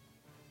about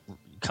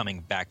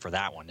coming back for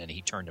that one and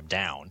he turned them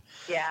down.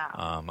 Yeah.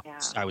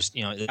 I was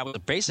that was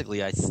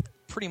basically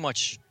pretty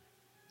much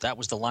that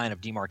was the line of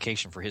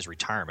demarcation for his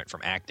retirement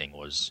from acting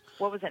was.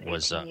 What was it?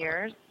 18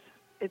 years.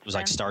 It was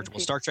like Star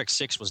Trek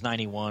 6 was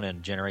 91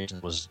 and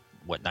Generations was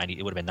 90.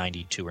 It would have been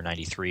 92 or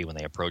 93 when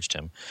they approached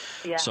him.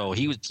 Yeah. So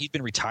he'd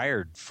been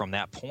retired from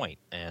that point,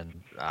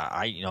 and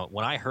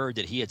when I heard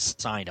that he had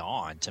signed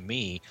on, to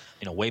me,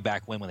 way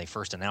back when they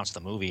first announced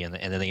the movie, and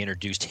then they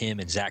introduced him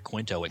and Zach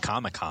Quinto at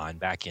Comic-Con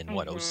back in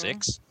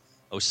 06,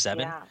 07.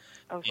 Yeah.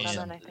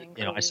 07, I think.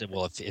 I said,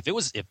 well,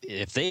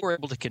 if they were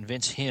able to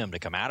convince him to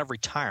come out of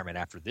retirement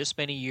after this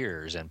many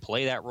years and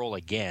play that role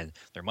again,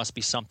 there must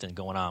be something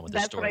going on with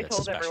this story. That's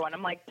what I told everyone.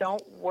 I'm like,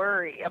 don't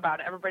worry about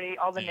everybody,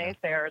 all the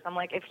naysayers. I'm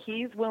like, if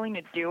he's willing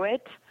to do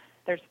it,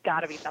 there's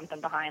got to be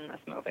something behind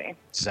this movie.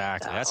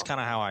 Exactly. So. That's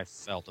kind of how I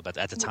felt about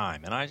at the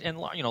time, and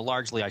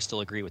largely I still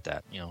agree with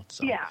that.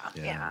 So.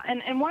 Yeah.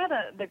 And one of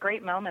the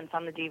great moments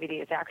on the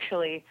DVD is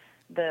actually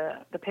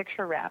the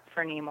picture wrap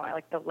for Nimoy,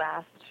 like the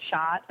last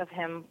shot of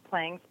him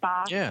playing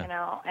Spock,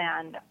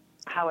 and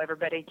how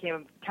everybody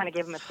kind of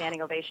gave him a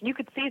standing ovation. You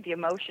could see the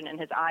emotion in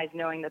his eyes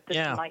knowing that this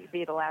might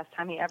be the last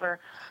time he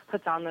ever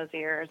puts on those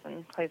ears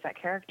and plays that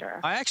character.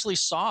 I actually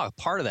saw a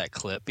part of that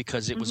clip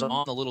because it was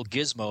on the little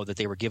gizmo that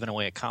they were giving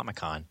away at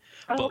Comic-Con.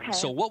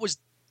 So what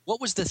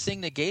was the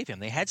thing they gave him?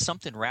 They had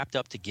something wrapped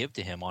up to give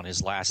to him on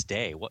his last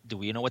day. Do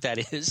we know what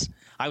that is?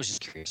 I was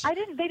just curious.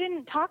 They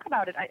didn't talk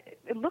about it.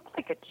 It looked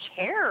like a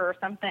chair or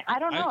something. I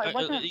don't know. It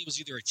wasn't. It was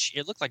either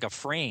it looked like a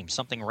frame,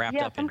 something wrapped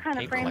up. Yeah, some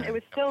kind of frame. It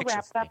was still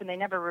wrapped up, and they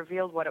never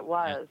revealed what it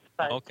was.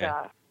 Yeah.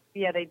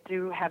 But they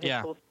do have his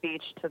full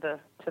speech to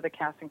the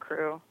cast and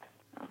crew.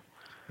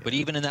 But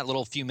even in that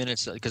little few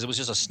minutes, because it was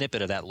just a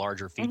snippet of that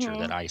larger feature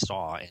that I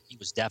saw, and he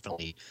was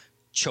definitely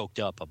choked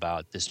up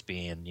about this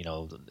being,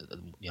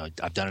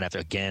 I've done it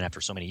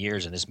after so many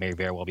years, and this may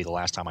very well be the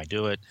last time I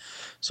do it.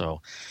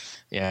 So,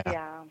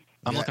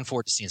 I'm looking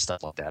forward to seeing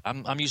stuff like that.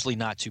 I'm usually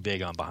not too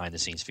big on behind the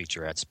scenes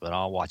featurettes, but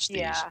I'll watch these.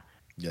 Yeah.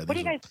 What do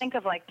you guys think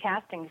of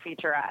casting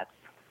featurettes?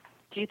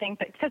 Do you think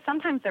that, because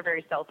sometimes they're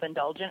very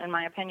self-indulgent, in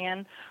my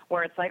opinion,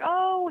 where it's like,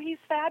 oh, he's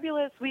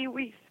fabulous. We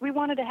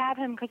wanted to have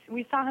him because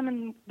we saw him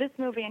in this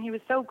movie and he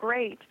was so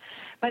great.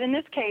 But in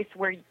this case,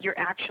 where you're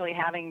actually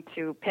having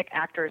to pick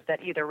actors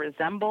that either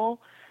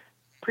resemble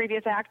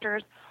previous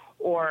actors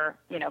or,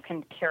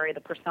 can carry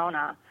the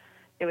persona,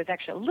 it was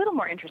actually a little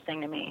more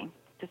interesting to me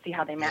to see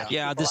how they match.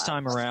 Yeah, people this up.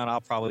 time around, I'll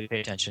probably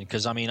pay attention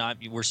because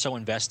we're so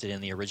invested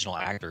in the original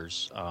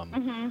actors.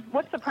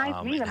 What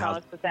surprised me the and how-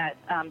 most was that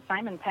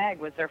Simon Pegg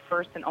was their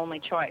first and only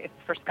choice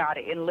for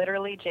Scotty. And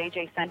literally,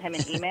 JJ sent him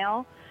an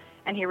email,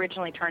 and he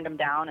originally turned him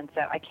down and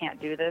said, "I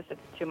can't do this;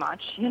 it's too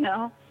much,"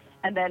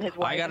 And then his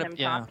wife and him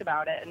talked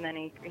about it, and then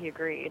he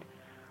agreed.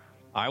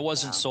 I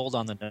wasn't sold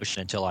on the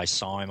notion until I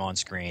saw him on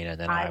screen, and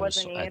then I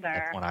wasn't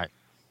either. When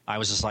I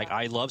was just like,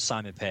 I love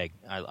Simon Pegg.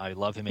 I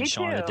love him in Me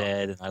Shaun of the too.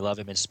 Dead, and I love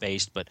him in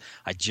Spaced, but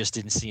I just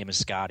didn't see him as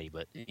Scotty.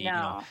 But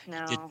No.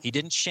 he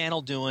didn't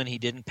channel doing, he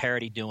didn't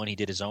parody doing, he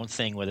did his own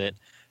thing with it,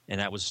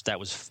 and it was It fun.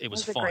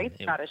 was a great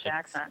Scottish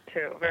accent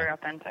too, very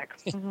authentic.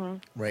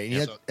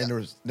 Right,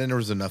 and there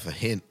was enough a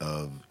hint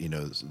of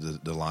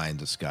the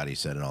lines that Scotty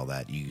said and all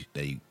that you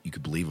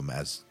could believe him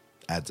as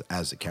a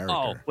character.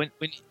 Oh,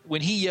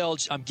 when he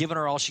yelled, "I'm giving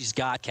her all she's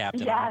got,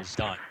 Captain," I was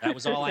done. That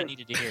was all I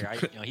needed to hear.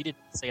 He didn't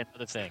say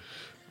another thing.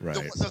 Right.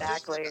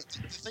 Exactly.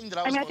 The thing that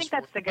I think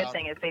that's the good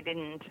thing is they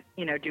didn't,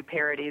 do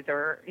parodies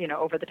or,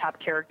 over the top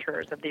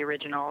characters of the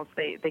originals.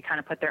 They kind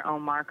of put their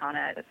own mark on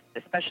it,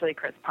 especially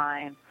Chris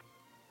Pine.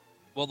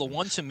 Well, the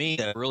one to me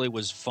that really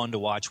was fun to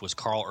watch was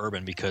Carl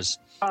Urban because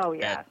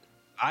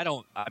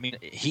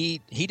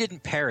he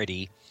didn't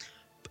parody.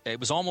 It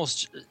was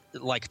almost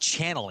like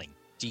channeling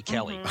D.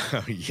 Kelly.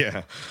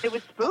 Yeah. It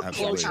was spooky.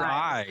 Close your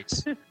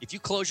eyes. If you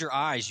close your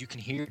eyes, you can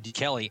hear D.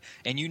 Kelly,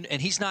 and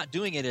he's not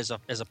doing it as a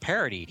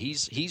parody.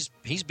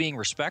 He's being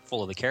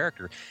respectful of the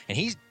character, and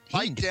he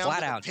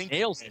flat out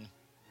nails it.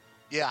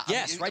 Yeah.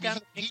 Yes, right down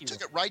to the pinky he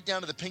took it right down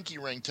to the pinky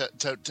ring.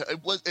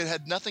 It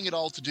had nothing at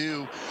all to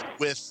do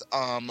with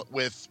trying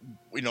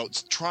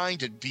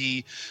to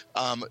be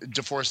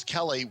DeForest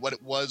Kelley. What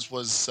it was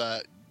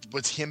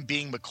him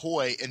being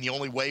McCoy, and the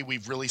only way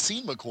we've really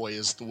seen McCoy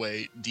is the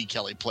way D.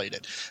 Kelly played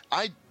it.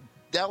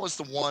 That was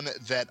the one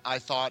that I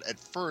thought at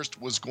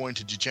first was going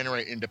to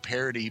degenerate into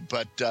parody,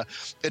 but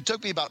it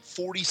took me about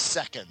 40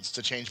 seconds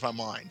to change my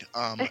mind.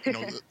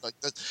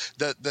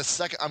 The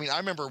second, I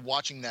remember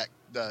watching the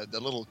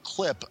little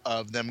clip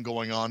of them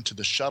going on to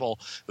the shuttle.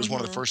 It was one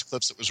of the first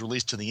clips that was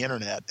released to the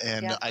internet,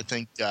 and I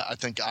think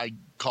I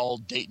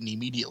called Dayton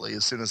immediately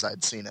as soon as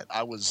I'd seen it.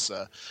 I was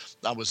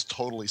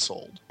totally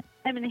sold.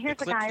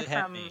 Here's a guy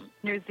from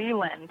New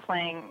Zealand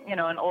playing,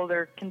 an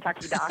older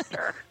Kentucky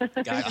doctor.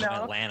 Guy from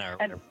Atlanta.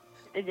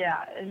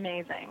 Yeah,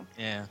 amazing.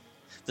 Yeah,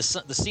 the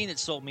scene that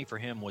sold me for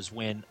him was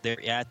when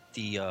they're at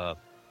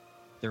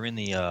they're in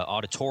the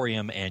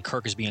auditorium and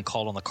Kirk is being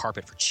called on the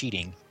carpet for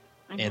cheating,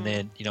 and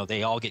then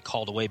they all get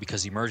called away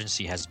because the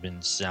emergency has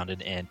been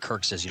sounded, and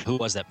Kirk says, "Who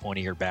was that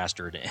pointy-eared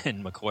bastard?"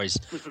 And McCoy's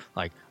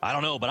like, "I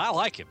don't know, but I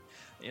like him."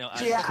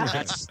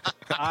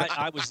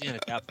 I was in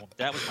at that point.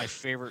 That was my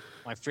favorite,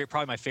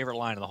 probably my favorite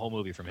line of the whole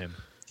movie from him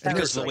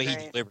because of the way he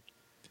delivered.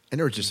 And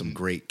there was just some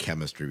great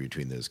chemistry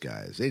between those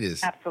guys. They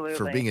just, absolutely,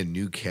 for being a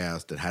new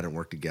cast that hadn't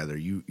worked together,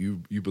 you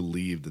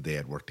believed that they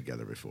had worked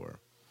together before.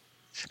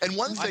 And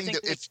one thing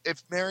that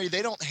if Mary,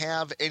 they don't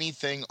have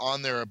anything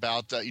on there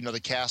about the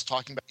cast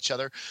talking about each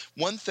other.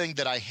 One thing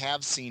that I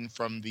have seen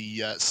from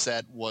the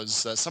set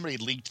was somebody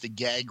leaked the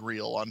gag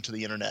reel onto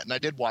the internet, and I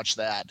did watch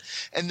that.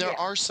 And there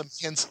are some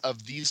hints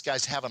of these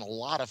guys having a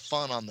lot of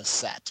fun on the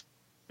set.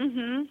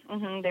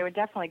 They would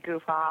definitely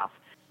goof off.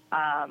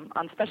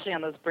 Especially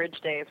on those bridge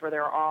days where they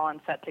were all on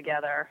set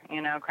together,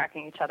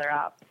 cracking each other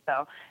up.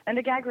 So, and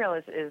the gag reel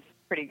is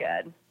pretty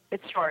good.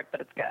 It's short, but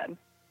it's good.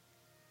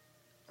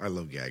 I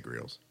love gag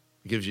reels.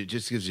 It gives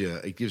you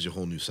a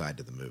whole new side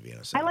to the movie in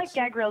a sense. I like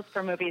gag reels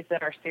for movies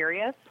that are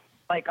serious,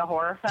 like a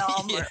horror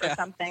film or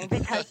something,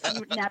 because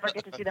you never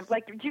get to see them.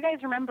 Like, do you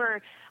guys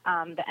remember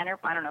I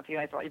don't know if you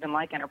guys even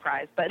like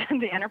Enterprise, but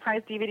the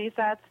Enterprise DVD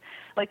sets?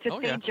 Like, to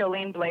see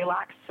Jolene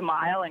Blaylock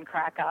smile and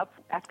crack up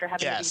after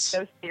having to be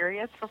so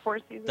serious for 4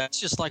 seasons. That's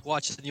just like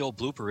watching the old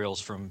blooper reels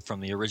from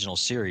the original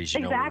series.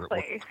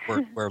 Exactly.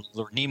 Where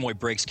Nimoy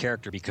breaks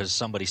character because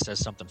somebody says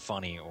something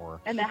funny,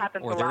 and that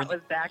happens a lot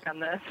with Zach on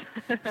this.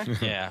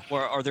 Yeah,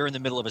 or they're in the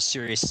middle of a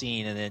serious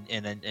scene,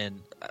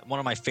 and one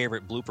of my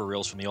favorite blooper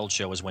reels from the old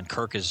show is when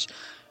Kirk is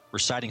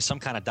reciting some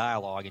kind of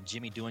dialogue, and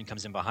Jimmy Doohan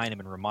comes in behind him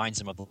and reminds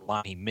him of the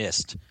line he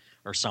missed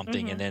or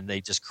something, and then they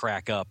just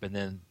crack up, and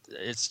then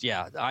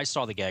I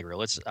saw the gag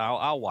reel.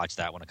 I'll watch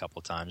that one a couple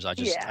of times. I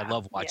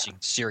love watching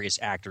serious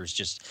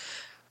actors.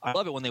 I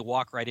love it when they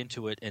walk right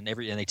into it and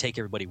they take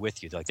everybody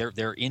with you. Like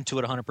they're into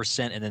it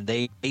 100%, and then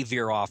they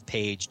veer off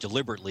page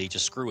deliberately to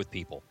screw with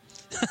people.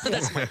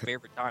 That's my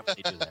favorite time when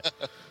they do that.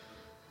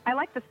 I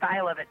like the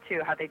style of it too.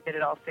 How they did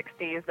it all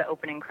 60s, the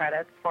opening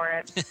credits for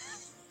it,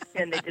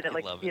 and they did it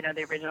like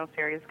the original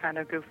series, kind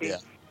of goofy. Yeah.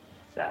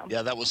 So.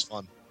 Yeah, that was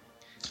fun.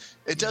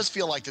 It does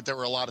feel like that there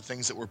were a lot of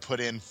things that were put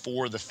in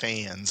for the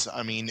fans.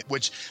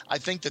 Which I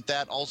think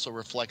that also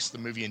reflects the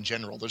movie in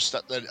general. There's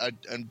stuff that,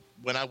 and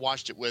when I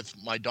watched it with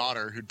my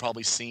daughter, who'd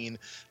probably seen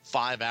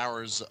 5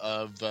 hours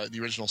of the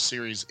original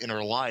series in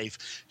her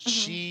life,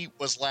 she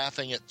was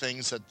laughing at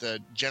things that the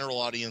general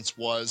audience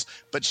was,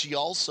 but she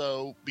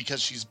also,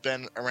 because she's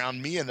been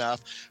around me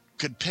enough,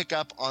 could pick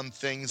up on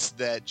things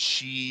that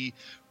she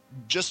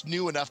just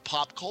knew enough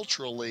pop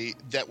culturally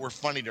that were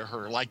funny to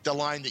her. Like the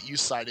line that you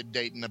cited,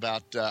 Dayton,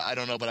 about I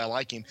don't know, but I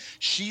like him.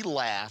 She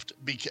laughed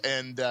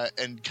and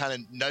kind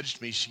of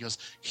nudged me. She goes,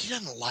 he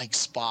doesn't like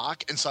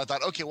Spock. And so I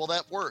thought, okay, well,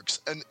 that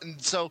works. And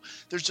so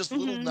there's just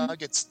little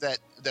nuggets that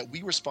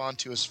we respond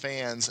to as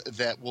fans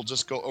that will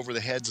just go over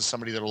the heads of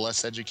somebody that are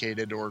less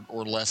educated or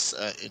less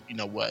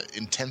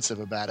intensive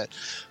about it.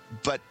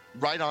 But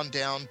right on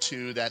down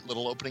to that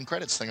little opening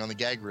credits thing on the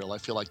gag reel, I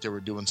feel like they were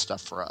doing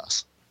stuff for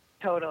us.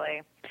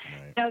 Totally.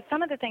 Right.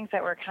 Some of the things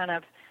that were kind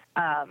of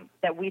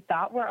that we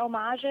thought were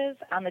homages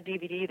on the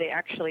DVD, they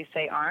actually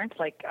say aren't,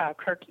 like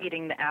Kirk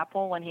eating the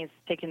apple when he's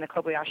taking the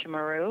Kobayashi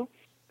Maru.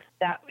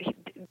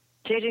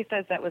 JJ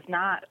says that was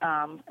not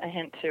a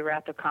hint to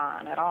Wrath of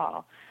Khan at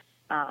all.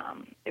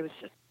 It was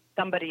just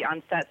somebody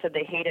on set said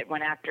they hate it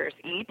when actors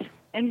eat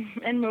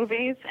in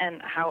movies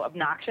and how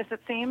obnoxious it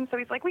seems. So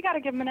he's like, we got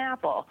to give him an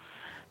apple.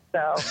 So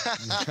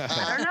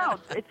I don't know.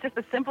 It's just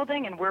a simple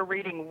thing, and we're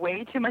reading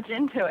way too much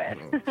into it.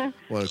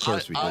 Well, of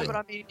course we do. But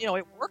I mean,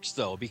 it works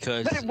though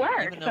because. But it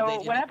works.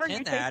 So whatever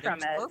you take from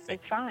it,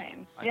 it's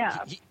fine.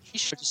 Yeah. He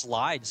should have just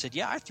lied and said,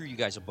 "Yeah, I threw you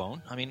guys a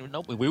bone." I mean, no,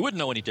 we wouldn't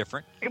know any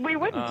different. We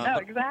wouldn't know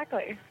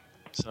exactly.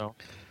 So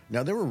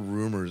now there were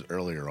rumors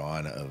earlier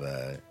on of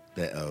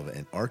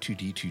an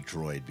R2-D2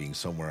 droid being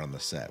somewhere on the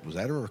set. Was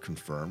that ever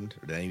confirmed?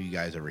 Or did any of you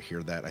guys ever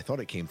hear that? I thought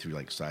it came through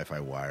like Sci-Fi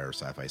Wire or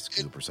Sci-Fi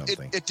Scoop or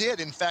something. It did.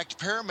 In fact,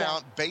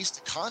 Paramount based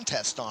a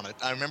contest on it.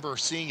 I remember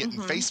seeing it in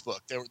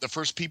Facebook. They were the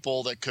first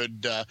people that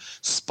could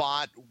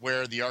spot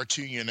where the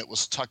R2 unit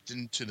was tucked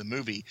into the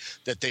movie,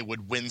 that they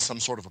would win some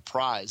sort of a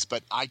prize.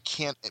 But I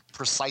can't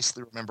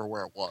precisely remember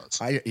where it was.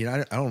 I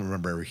don't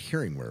remember ever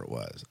hearing where it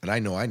was. And I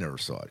know I never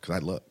saw it because I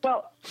looked.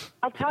 Well,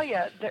 I'll tell you,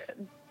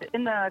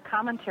 in the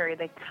commentary,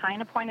 they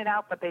kind of pointed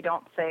out, but they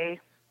don't say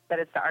that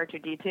it's the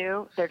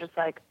R2-D2. They're just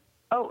like,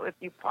 oh, if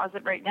you pause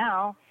it right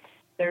now,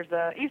 there's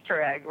a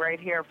Easter egg right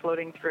here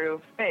floating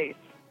through space.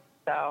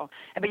 So,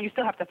 but you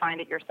still have to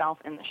find it yourself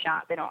in the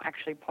shot. They don't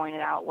actually point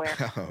it out where.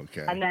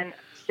 Okay. And then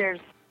there's.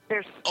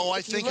 Oh,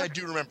 I think I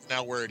do remember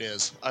now where it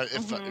is.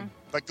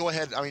 But go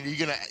ahead. I mean, are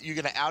you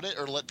gonna out it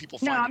or let people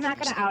find it? No, I'm not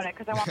going to out it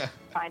because I want them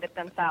to find it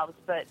themselves.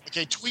 But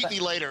okay, tweet me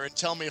later and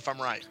tell me if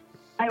I'm right.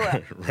 I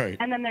will. Right.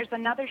 And then there's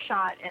another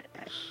shot.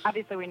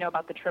 Obviously, we know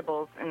about the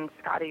tribbles in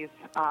Scotty's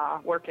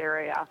work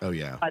area. Oh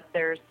yeah. But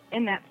there's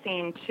in that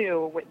scene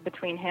too,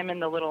 between him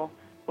and the little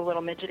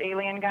midget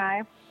alien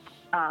guy.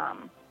 I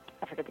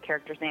forget the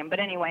character's name, but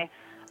anyway,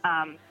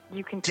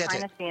 you can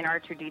kind of see an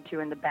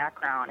R2-D2 in the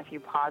background if you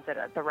pause it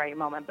at the right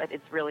moment, but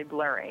it's really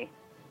blurry.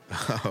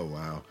 Oh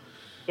wow.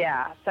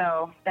 Yeah.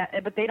 So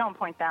but they don't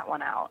point that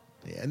one out.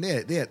 Yeah, and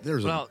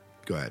there's go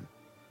ahead.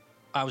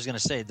 I was going to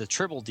say the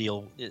tribble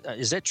deal.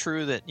 Is that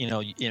true that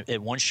at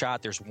one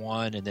shot there's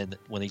one, and then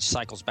when he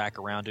cycles back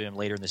around to him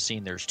later in the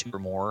scene, there's two or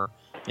more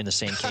in the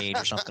same cage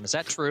or something? Is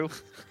that true?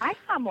 I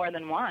saw more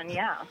than one.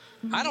 Yeah.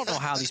 I don't know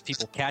how these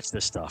people catch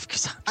this stuff.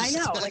 I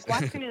know, like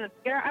watching it in the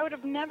theater, I would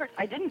have never.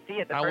 I didn't see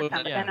it the first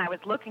time, but then I was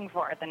looking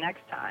for it the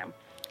next time.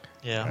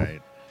 Yeah.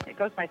 Right. It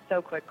goes by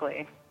so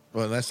quickly.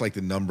 Well, that's like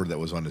the number that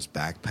was on his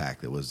backpack.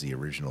 That was the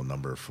original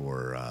number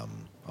for.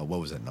 What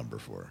was that number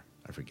for?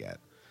 I forget.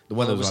 The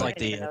one that was like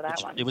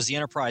it was the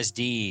Enterprise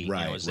D.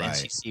 Right, it was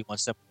NCC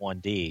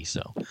 171D.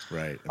 So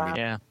right. I mean,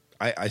 yeah.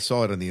 I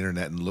saw it on the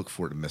internet and looked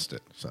for it and missed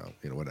it. So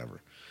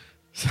whatever.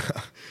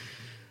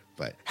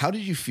 But how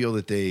did you feel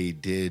that they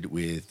did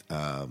with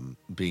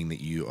being that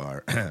you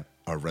are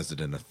our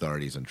resident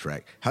authorities on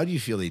Trek? How do you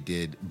feel they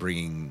did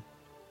bringing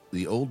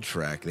the old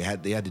Trek? They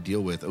had to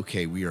deal with.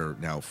 Okay, we are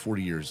now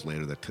 40 years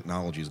later. The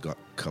technology has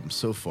come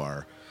so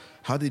far.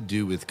 How did they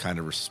do with kind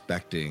of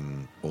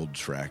respecting old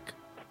Trek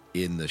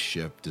in the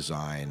ship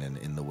design and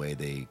in the way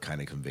they kind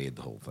of conveyed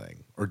the whole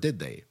thing? Or did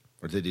they?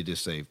 Or did they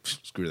just say,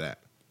 screw that?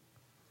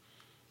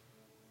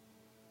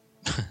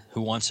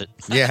 Who wants it?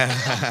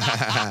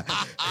 Yeah.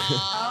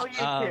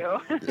 Oh, you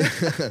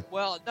too.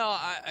 Well, no.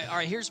 All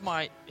right. Here's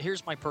my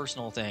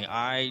personal thing.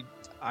 I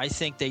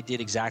think they did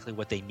exactly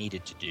what they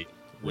needed to do,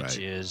 which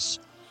is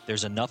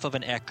there's enough of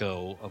an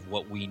echo of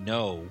what we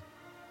know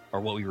or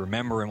what we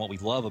remember and what we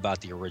love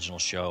about the original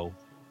show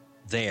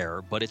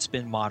there, but it's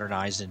been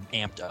modernized and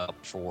amped up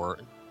for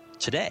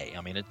today.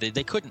 I mean,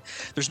 they couldn't.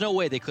 There's no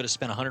way they could have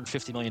spent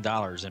 $150 million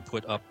and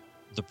put up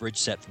the bridge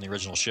set from the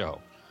original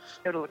show.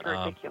 It would look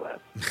ridiculous.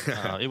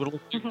 It would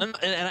look, and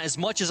as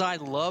much as I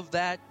love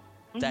that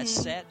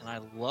set, and I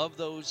love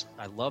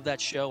that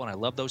show, and I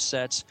love those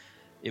sets,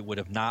 it would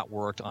have not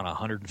worked on a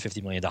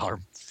 $150 million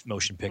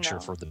motion picture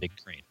for the big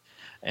screen.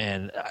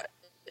 And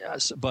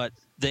but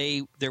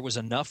there was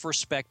enough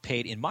respect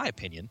paid, in my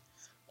opinion,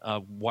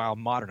 while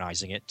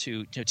modernizing it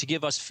to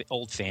give us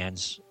old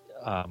fans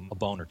a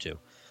bone or two.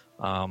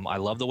 I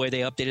love the way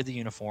they updated the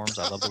uniforms.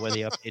 I love the way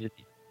they updated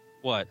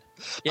what?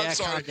 Yeah,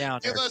 calm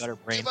down there,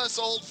 give us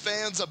old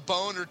fans a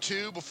bone or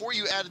two. Before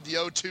you added the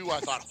O2,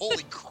 I thought,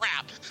 holy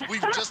crap,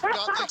 we've just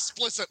got the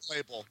explicit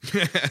label.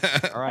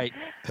 All right.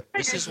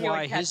 This is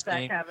why his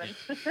name.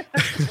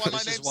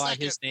 This is why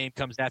his name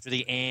comes after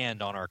the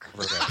 "and" on our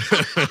cover.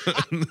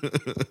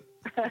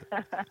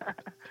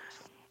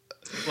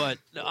 But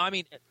I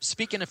mean,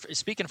 speaking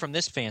from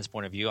this fan's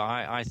point of view,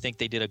 I think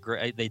they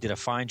did a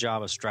fine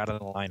job of straddling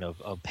the line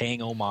of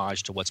paying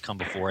homage to what's come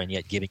before and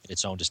yet giving it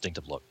its own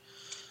distinctive look.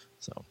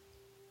 So,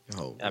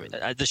 I mean,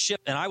 the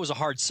ship, and I was a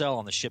hard sell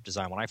on the ship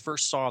design when I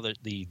first saw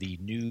the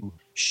new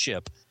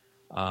ship.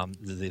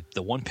 The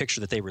one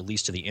picture that they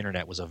released to the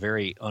internet was a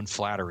very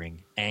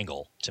unflattering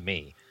angle to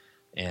me.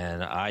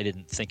 And I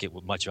didn't think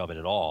much of it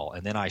at all.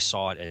 And then I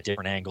saw it at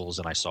different angles,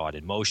 and I saw it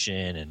in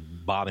motion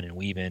and bobbing and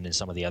weaving and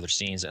some of the other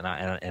scenes, and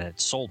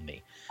it sold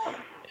me.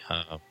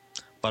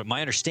 But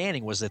my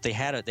understanding was that they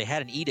had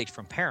an edict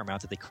from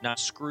Paramount that they could not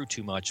screw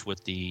too much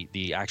with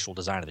the actual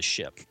design of the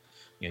ship.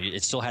 You know,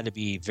 it still had to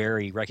be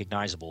very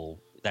recognizable,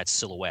 that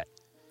silhouette.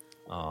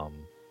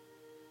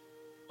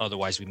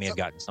 Otherwise, we may have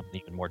gotten something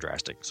even more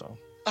drastic. So.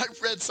 I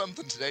read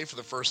something today for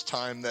the first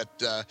time that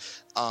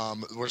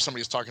where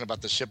somebody was talking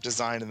about the ship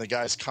design, and the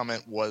guy's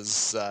comment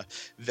was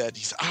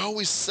that I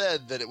always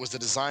said that it was a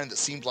design that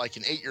seemed like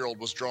an 8-year-old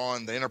was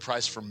drawing the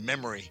Enterprise from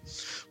memory,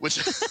 which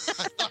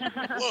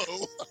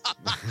whoa.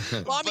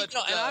 Well, I mean,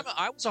 and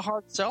I was a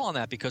hard sell on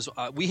that because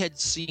we had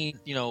seen,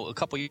 a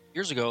couple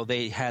years ago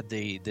they had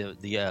the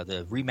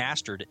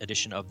remastered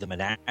edition of the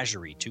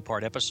Menagerie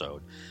 2-part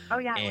episode. Oh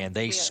yeah, and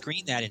they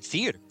screened that in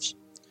theaters.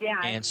 Yeah,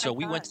 and so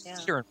we went to the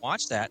theater and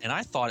watched that, and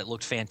I thought it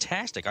looked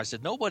fantastic. I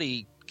said,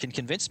 nobody can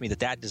convince me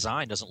that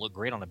design doesn't look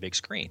great on a big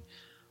screen.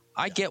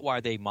 I get why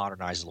they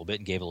modernized a little bit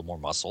and gave it a little more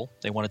muscle.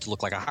 They wanted to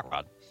look like a hot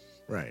rod.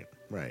 Right.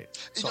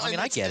 So,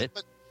 I get it.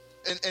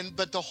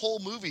 But the whole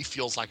movie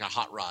feels like a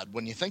hot rod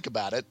when you think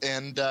about it,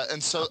 and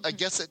so I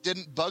guess it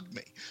didn't bug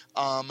me.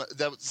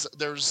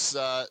 There's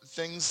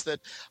things that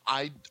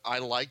I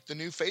like the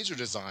new phaser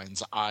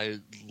designs. I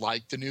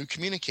like the new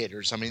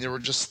communicators. I mean, there were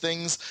just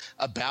things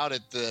about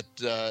it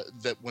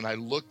that when I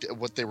looked at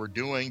what they were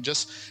doing,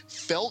 just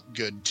felt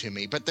good to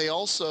me. But they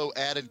also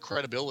added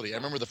credibility. I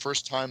remember the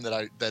first time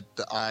that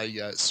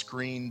I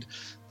screened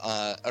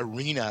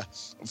Arena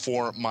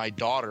for my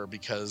daughter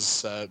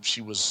because she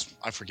was,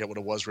 I forget what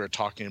it was, we were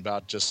talking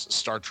about just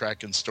Star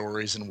Trek and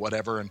stories and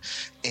whatever,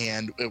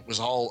 and it was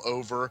all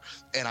over,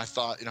 and I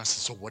thought, I said,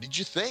 so what did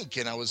you think?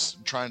 And I was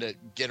trying to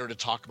get her to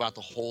talk about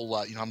the whole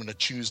I'm going to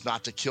choose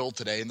not to kill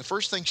today, and the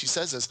first thing she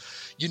says is,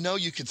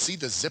 you could see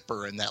the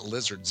zipper in that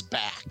lizard's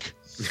back.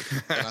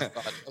 And I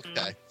thought,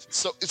 okay,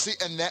 so see,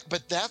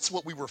 but that's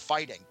what we were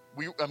fighting.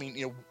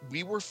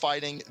 We were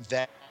fighting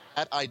that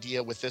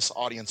idea with this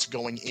audience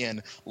going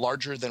in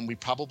larger than we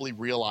probably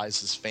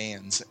realize as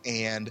fans,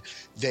 and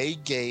they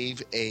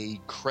gave a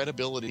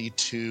credibility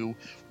to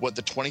what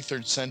the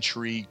 23rd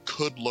century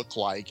could look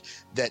like,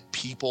 that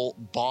people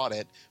bought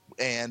it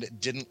and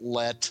didn't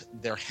let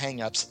their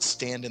hang-ups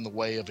stand in the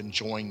way of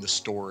enjoying the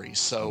story.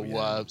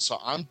 So so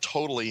I'm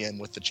totally in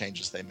with the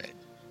changes they made.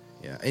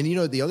 Yeah, and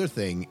the other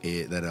thing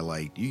that I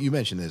liked, you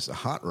mentioned this, a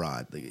hot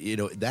rod,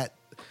 that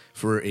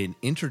for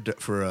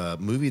a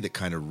movie that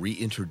kind of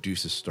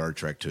reintroduces Star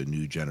Trek to a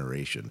new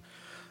generation,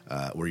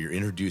 where you're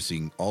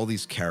introducing all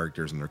these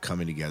characters and they're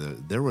coming together.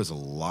 There was a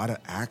lot of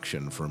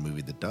action for a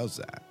movie that does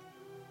that.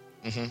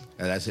 Mm-hmm. And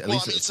that's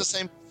it's the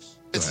same.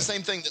 It's the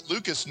same thing that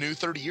Lucas knew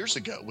 30 years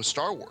ago with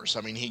Star Wars.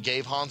 I mean, he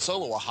gave Han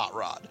Solo a hot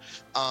rod,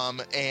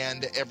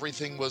 and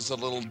everything was a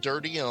little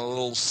dirty and a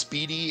little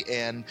speedy.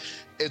 And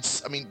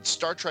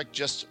Star Trek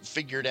just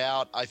figured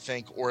out, I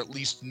think, or at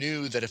least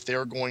knew that if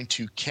they're going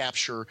to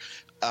capture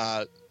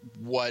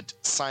what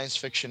science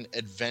fiction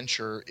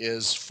adventure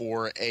is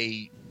for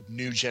a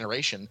new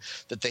generation,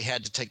 that they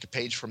had to take a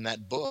page from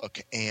that book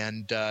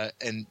and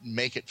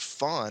make it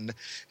fun.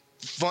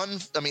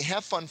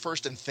 Have fun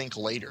first and think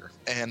later.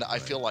 And I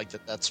feel like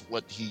that's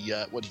what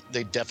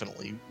they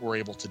definitely were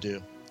able to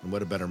do. And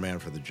what a better man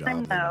for the job. I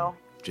know.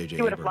 J.J.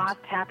 You would have Abrams.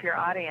 lost half your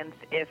audience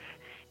if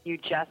you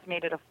just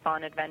made it a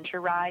fun adventure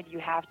ride. You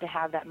have to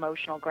have that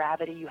emotional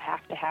gravity. You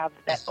have to have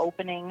that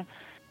opening,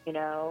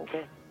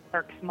 with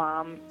Kirk's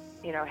mom,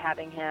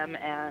 having him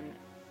and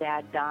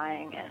Dad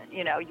dying. And,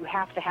 you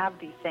have to have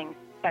these things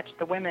catch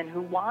the women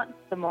who want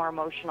the more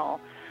emotional.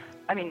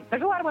 I mean,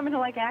 there's a lot of women who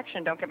like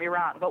action, don't get me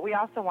wrong, but we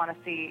also want to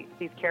see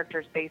these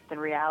characters based in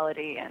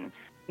reality and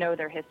know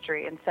their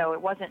history. And so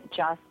it wasn't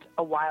just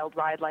a wild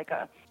ride like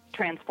a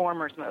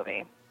Transformers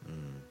movie.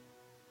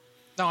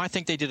 No, I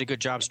think they did a good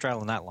job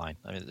straddling that line.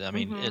 I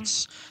mean,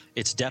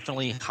 it's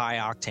definitely high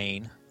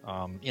octane,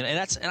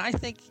 and I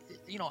think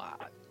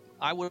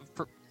I would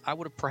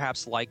have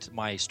perhaps liked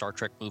my Star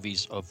Trek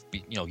movies of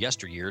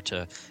yesteryear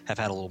to have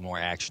had a little more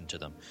action to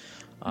them.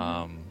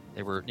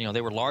 They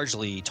were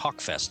largely talk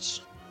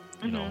fests.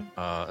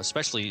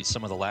 Especially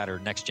some of the latter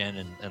Next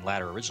Gen and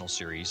latter original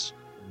series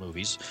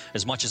movies.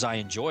 As much as I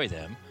enjoy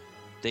them,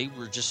 they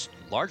were just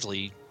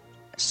largely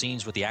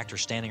scenes with the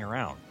actors standing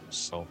around.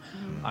 So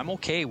I'm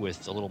okay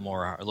with a little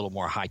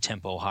more high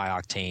tempo, high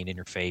octane, in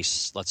your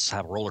face. Let's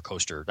have a roller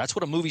coaster. That's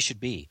what a movie should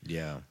be.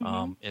 Yeah.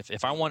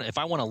 If I want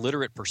a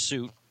literate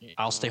pursuit,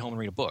 I'll stay home and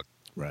read a book.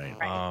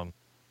 Right.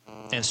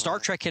 And Star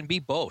Trek can be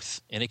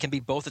both, and it can be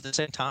both at the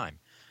same time.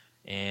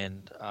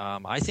 And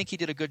I think he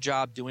did a good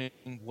job doing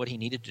what he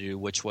needed to do,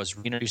 which was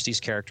reintroduce these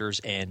characters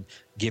and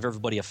give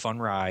everybody a fun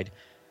ride,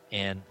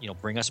 and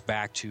bring us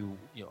back to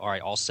all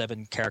right, all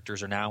 7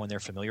 characters are now in their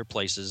familiar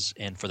places,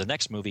 and for the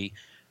next movie,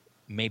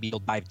 maybe you'll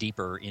dive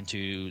deeper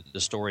into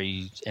the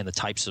story and the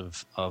types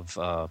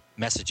of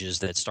messages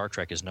that Star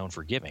Trek is known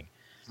for giving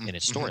in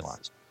its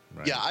storylines.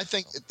 Right. Yeah, I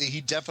think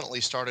he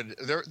definitely started.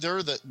 There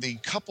are the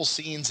couple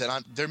scenes,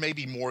 and there may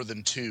be more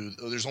than 2.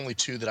 There's only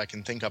 2 that I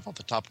can think of off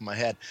the top of my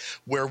head,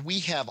 where we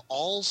have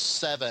all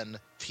 7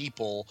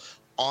 people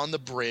on the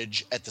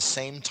bridge at the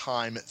same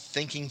time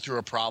thinking through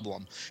a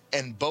problem.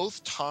 And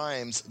both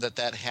times that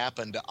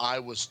happened, I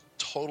was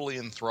totally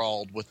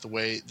enthralled with the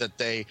way that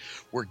they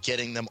were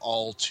getting them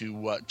all to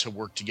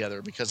work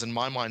together, because in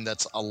my mind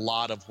that's a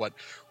lot of what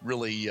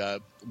really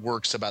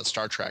works about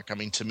Star Trek. I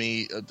mean, to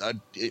me,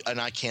 and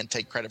I can't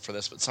take credit for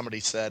this, but somebody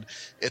said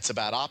it's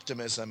about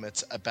optimism,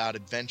 it's about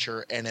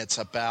adventure, and it's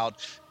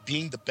about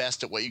being the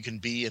best at what you can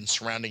be and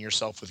surrounding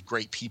yourself with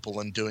great people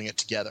and doing it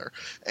together.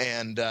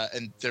 And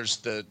there's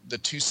the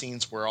 2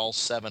 scenes where all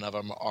 7 of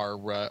them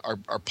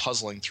are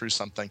puzzling through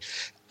something.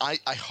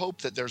 I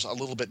hope that there's a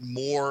little bit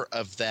more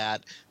of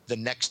that the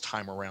next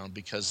time around,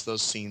 because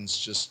those scenes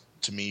just,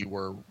 to me,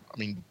 were,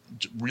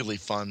 really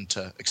fun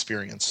to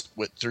experience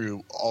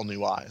through all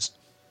new eyes.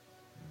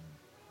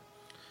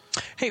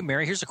 Hey,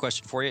 Mary, here's a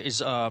question for you: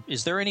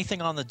 Is there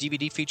anything on the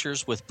DVD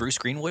features with Bruce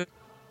Greenwood?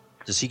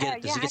 Does he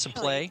get some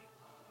play?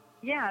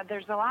 Yeah,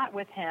 there's a lot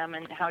with him,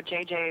 and how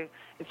JJ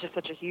is just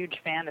such a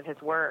huge fan of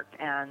his work,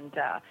 and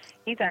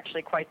he's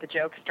actually quite the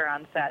jokester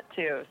on set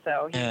too.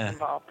 So he's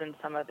involved in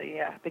some of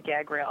the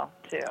gag reel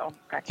too.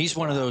 He's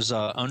one of those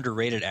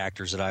underrated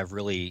actors that I've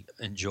really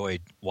enjoyed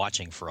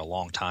watching for a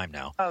long time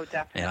now. Oh,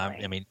 definitely.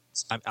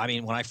 And I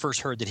mean, when I first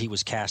heard that he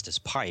was cast as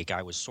Pike,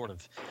 I was sort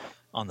of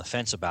on the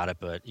fence about it,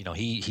 but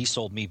he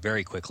sold me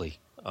very quickly.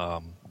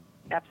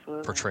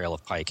 Absolutely. Portrayal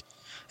of Pike.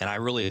 And I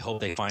really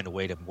hope they find a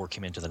way to work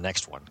him into the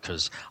next one,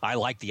 because I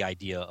like the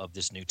idea of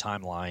this new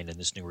timeline and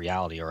this new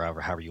reality, or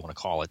however you want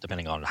to call it,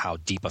 depending on how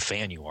deep a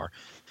fan you are.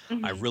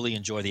 Mm-hmm. I really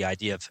enjoy the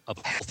idea of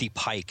a healthy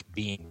Pike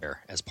being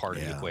there as part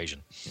of the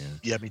equation.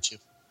 Yeah, me too.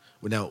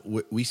 Well,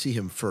 now, we see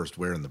him first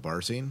where in the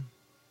bar scene?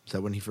 Is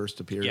that when he first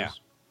appears? Yeah.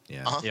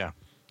 Yeah. Uh-huh. Yeah.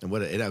 And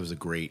that was a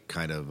great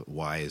kind of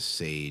wise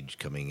sage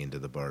coming into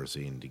the bar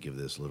scene to give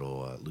this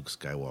little Luke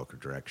Skywalker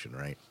direction,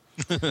 right?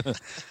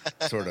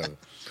 Sort of.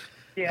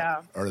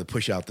 Yeah. Or to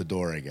push out the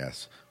door, I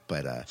guess.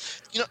 But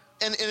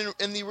and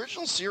in the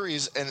original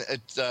series, and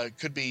it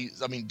could be,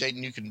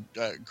 Dayton, you can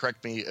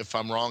correct me if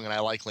I'm wrong, and I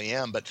likely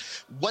am, but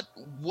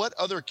what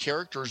other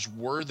characters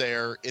were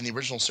there in the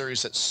original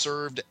series that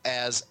served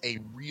as a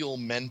real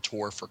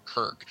mentor for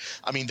Kirk?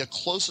 I mean, the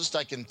closest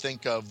I can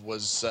think of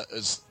was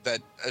is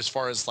that, as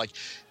far as like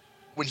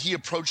when he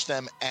approached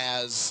them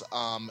as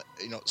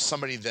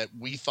somebody that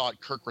we thought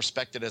Kirk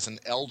respected as an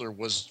elder,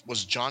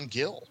 was John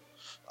Gill.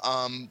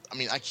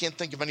 I can't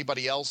think of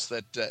anybody else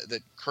that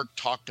Kirk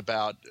talked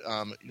about,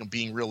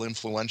 being real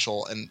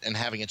influential and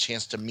having a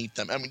chance to meet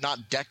them.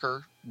 Not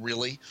Decker,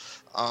 really.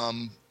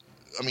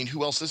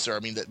 Who else is there?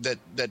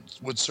 That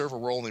would serve a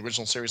role in the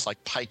original series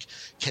like Pike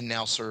can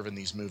now serve in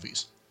these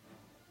movies.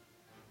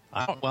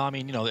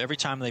 Every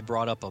time they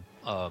brought up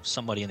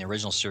somebody in the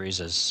original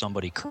series as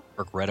somebody Kirk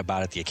read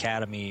about at the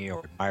Academy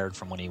or admired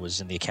from when he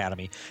was in the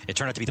Academy, it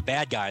turned out to be the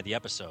bad guy of the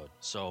episode.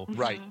 So,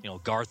 right,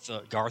 Garth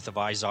of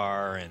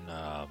Izar and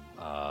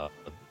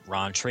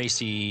Ron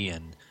Tracy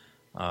and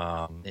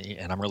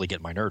I'm really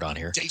getting my nerd on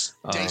here.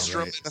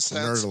 Daystrom, in a sense.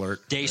 Nerd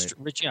alert.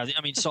 Daystrom, right.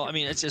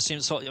 Yeah. It just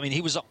seems so.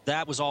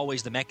 That was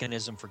always the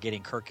mechanism for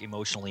getting Kirk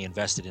emotionally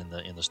invested in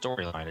the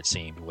storyline. It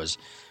seemed was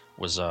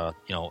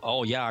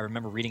I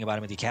remember reading about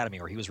him at the Academy,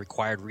 or he was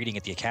required reading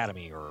at the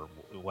Academy, or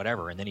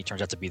whatever, and then he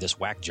turns out to be this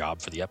whack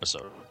job for the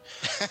episode.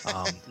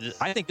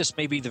 I think this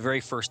may be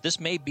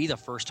the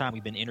first time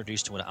we've been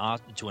introduced to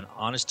an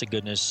honest to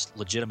goodness,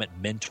 legitimate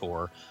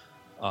mentor,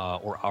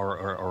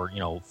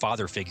 or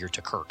father figure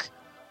to Kirk.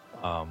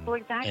 Well,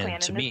 exactly,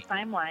 and in this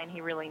timeline,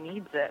 he really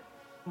needs it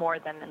more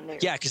than in the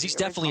because he's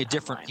definitely a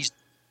different.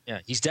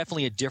 He's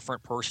definitely a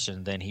different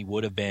person than he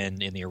would have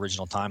been in the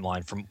original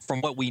timeline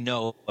from what we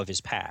know of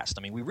his past.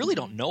 We really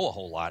don't know a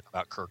whole lot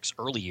about Kirk's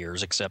early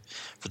years except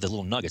for the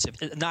little nuggets,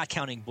 not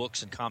counting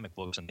books and comic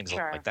books and things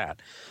like that.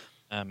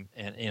 And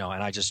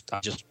I just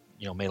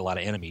made a lot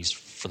of enemies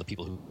for the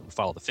people who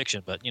follow the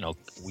fiction, but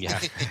we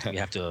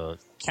have to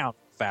count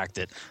the fact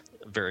that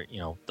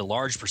the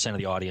large percent of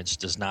the audience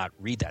does not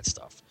read that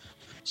stuff.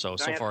 So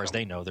far as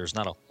they know, there's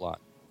not a whole lot.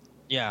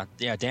 Yeah,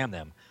 damn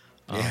them.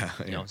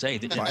 Buy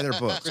their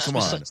books. Come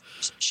on.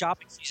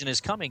 Shopping season is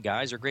coming,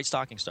 guys. They're great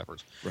stocking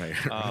stuffers. Right.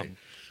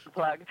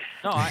 Plug.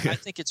 No, I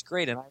think it's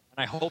great, and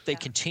I hope they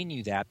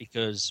continue that,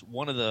 because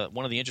one of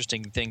the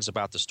interesting things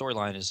about the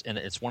storyline is, and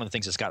it's one of the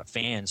things that's got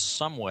fans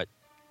somewhat,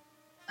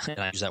 and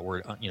I use that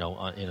word,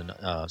 in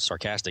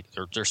sarcastic.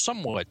 They're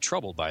somewhat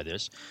troubled by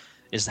this,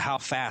 is how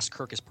fast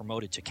Kirk is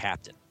promoted to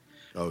captain.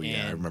 Oh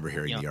yeah, I remember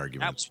hearing the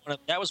argument.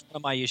 That was one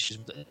of my issues.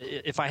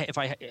 If I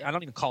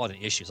don't even call it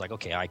an issue. It's like,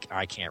 okay,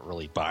 I can't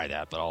really buy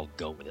that, but I'll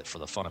go with it for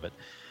the fun of it.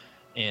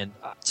 And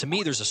to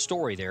me, there's a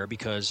story there,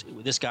 because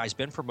this guy's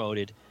been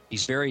promoted.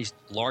 He's very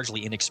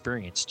largely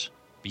inexperienced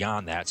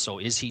beyond that. So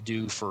is he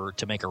due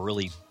to make a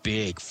really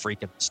big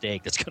freaking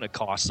mistake that's going to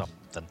cost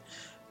something,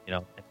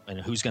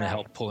 and who's going to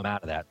help pull him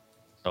out of that?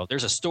 So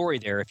there's a story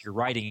there.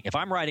 If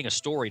I'm writing a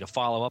story to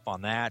follow up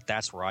on that,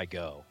 that's where I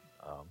go.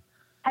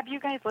 Have you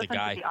guys listened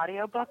to the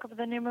audiobook of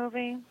the new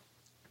movie?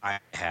 I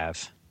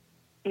have.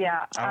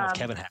 Yeah. I don't know if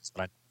Kevin has,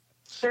 but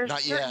there's not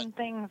certain yet.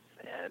 things,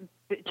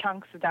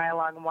 chunks of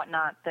dialogue and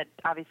whatnot that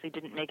obviously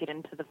didn't make it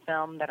into the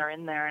film that are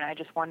in there, and I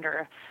just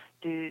wonder,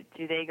 do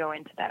they go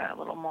into that a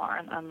little more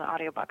on the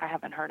audiobook? I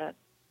haven't heard it.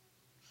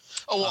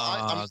 Oh,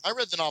 well, I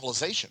read the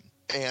novelization,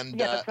 and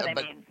yeah, that's what I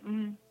mean.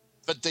 Mm-hmm.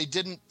 But they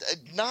didn't.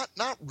 Not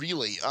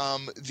really.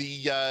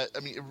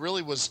 It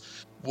really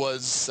was.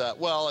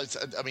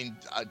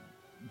 I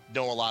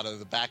know a lot of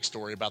the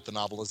backstory about the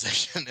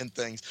novelization and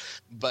things,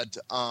 but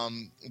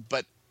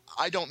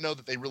I don't know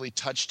that they really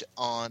touched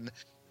on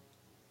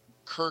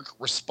Kirk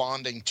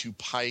responding to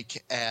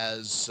Pike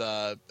as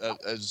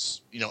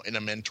in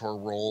a mentor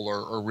role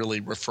or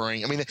really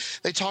referring. I mean,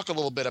 they talk a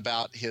little bit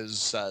about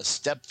his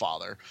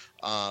stepfather,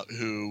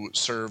 who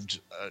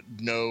served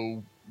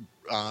no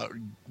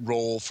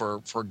role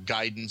for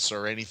guidance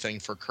or anything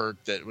for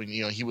Kirk. That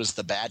he was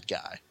the bad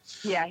guy.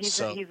 Yeah, he's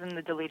in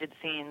the deleted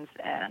scenes,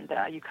 and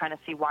you kind of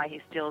see why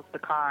he steals the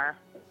car.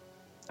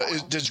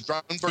 Does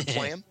Grunberg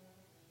play him?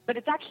 But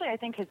it's actually, I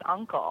think, his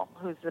uncle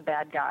who's the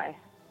bad guy,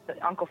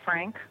 Uncle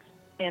Frank,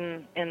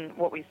 in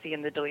what we see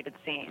in the deleted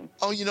scene.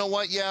 Oh, you know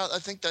what? Yeah,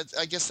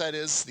 I guess that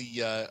is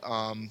the.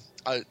 I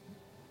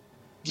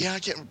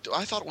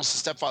thought it was the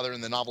stepfather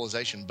in the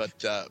novelization, but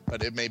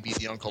it may be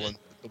the uncle in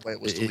the way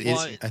it was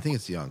deleted. I think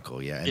it's the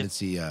uncle, yeah, and it's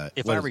the.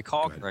 If I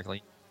recall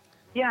correctly.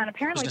 Yeah, and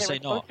apparently there was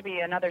supposed to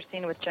be another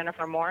scene with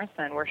Jennifer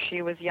Morrison where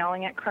she was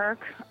yelling at Kirk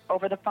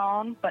over the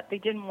phone, but they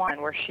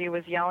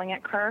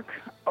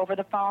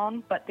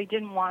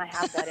didn't want to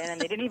have that in,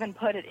 and they didn't even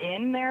put it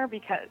in there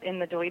because in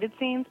the deleted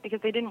scenes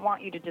because they didn't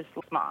want you to just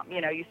mom.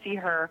 You see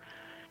her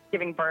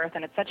giving birth,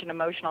 and it's such an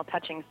emotional,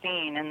 touching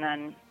scene, and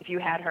then if you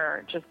had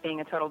her just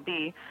being a total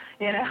B,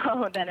 then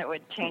it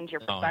would change your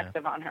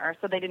perspective on her.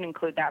 So they didn't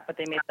include that, but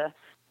they made the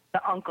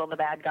uncle the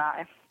bad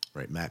guy.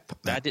 Right, Matt.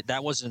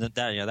 That wasn't in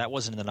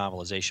the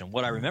novelization.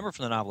 What I remember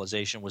from the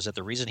novelization was that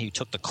the reason he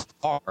took the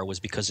car was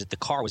because the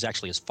car was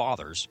actually his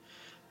father's,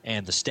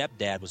 and the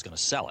stepdad was going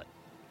to sell it.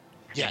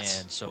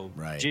 Yes. And so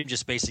Jim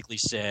just basically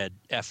said,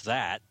 "F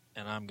that,"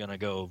 and I'm going to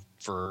go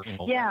for.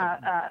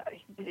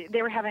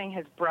 They were having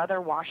his brother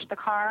wash the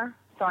car,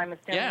 so I'm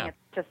assuming it's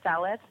to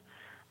sell it.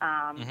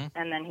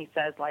 And then he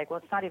says, well,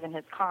 it's not even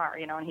his car,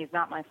 and he's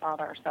not my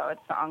father, so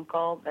it's the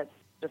uncle that's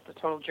just a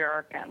total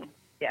jerk, and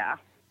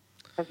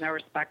has no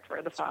respect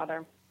for the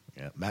father.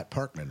 Yeah, Matt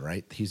Parkman,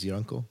 right? He's the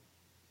uncle.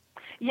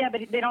 Yeah,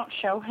 but they don't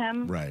show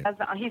him. Right.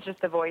 He's just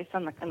the voice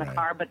in the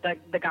car, but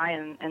the guy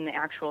in the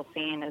actual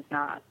scene is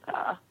not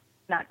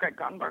Greg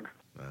Grunberg.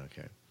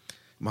 Okay,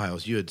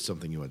 Miles, you had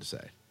something you wanted to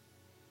say.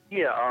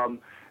 Yeah.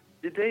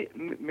 Did they,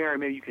 Mary?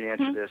 Maybe you can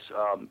answer this.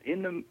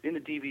 In the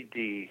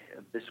DVD,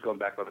 this is going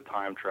back about the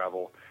time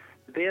travel.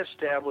 Did they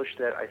establish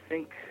that? I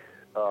think.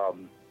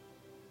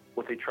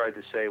 What they tried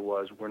to say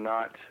was we're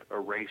not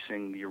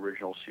erasing the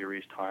original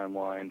series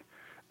timeline.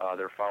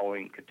 They're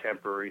following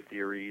contemporary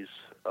theories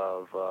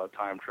of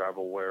time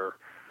travel where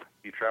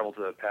you travel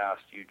to the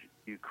past,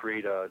 you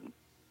create a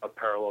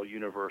parallel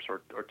universe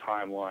or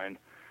timeline,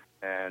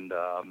 and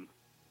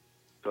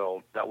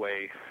so that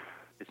way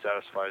it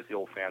satisfies the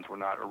old fans. We're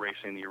not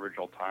erasing the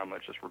original timeline,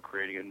 it's just we're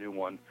creating a new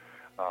one.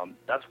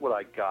 That's what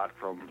I got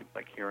from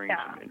hearing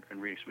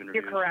and reading some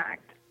interviews. You're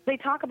correct. They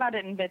talk about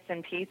it in bits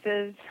and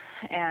pieces,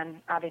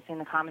 and obviously in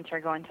the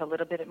commentary go into a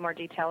little bit more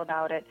detail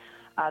about it.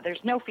 There's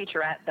no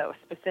featurette, though,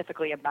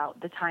 specifically about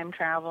the time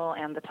travel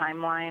and the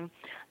timeline,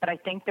 but I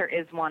think there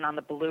is one on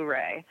the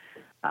Blu-ray.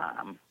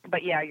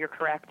 But yeah, you're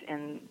correct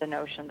in the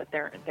notion that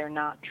they're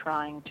not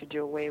trying to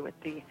do away with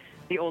the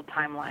old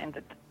timeline,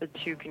 that the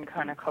two can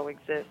kind of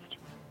coexist.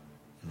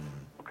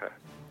 Okay.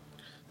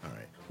 All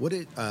right. What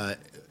did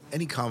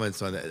any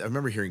comments on that? I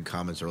remember hearing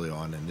comments early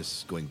on, and this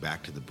is going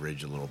back to the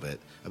bridge a little bit,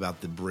 about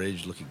the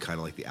bridge looking kind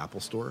of like the Apple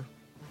Store.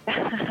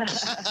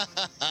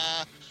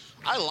 I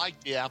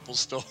like the Apple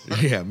Store.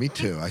 Yeah, me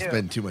too. I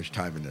spend too much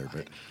time in there,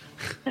 but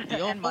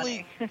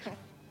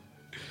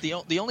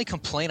the only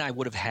complaint I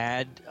would have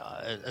had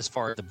as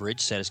far as the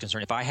bridge set is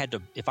concerned,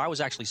 if I was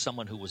actually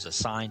someone who was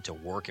assigned to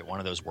work at one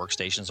of those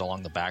workstations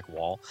along the back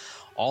wall,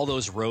 all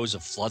those rows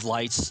of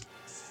floodlights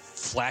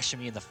flashing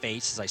me in the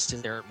face as I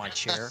sit there at my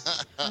chair.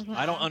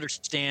 I don't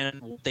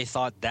understand what they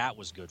thought that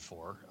was good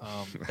for.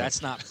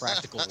 That's not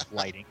practical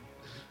lighting.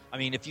 I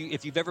mean, if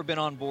you've ever been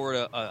on board,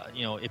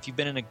 if you've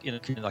been in a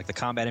like the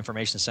Combat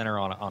Information Center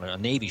on a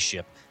Navy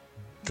ship,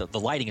 the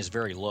lighting is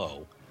very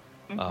low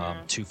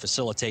to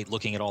facilitate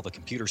looking at all the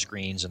computer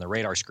screens and the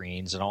radar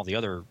screens and all the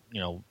other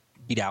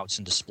readouts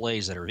and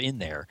displays that are in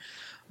there.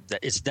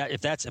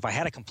 If I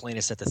had a complaint,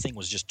 it's that the thing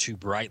was just too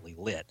brightly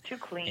lit, too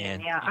clean.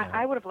 And,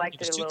 I would have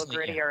liked it a little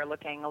grittier,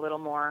 looking a little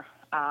more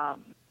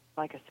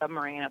like a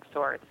submarine of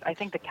sorts. I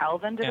think the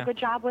Kelvin did a good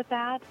job with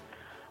that,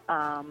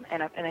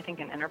 and I think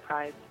an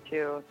Enterprise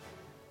too.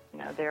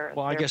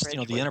 I guess bridge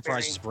the was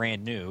Enterprise very- is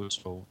brand new,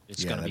 so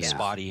it's going to be that is.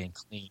 spotty and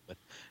clean. But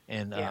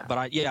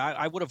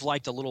I would have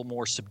liked a little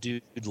more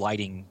subdued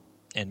lighting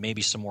and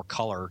maybe some more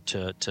color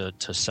to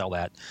sell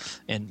that.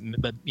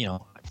 But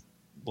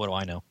what do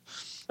I know?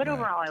 But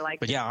overall, I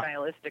liked But it yeah,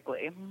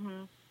 stylistically.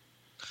 Mm-hmm.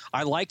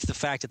 I liked the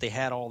fact that they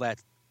had all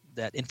that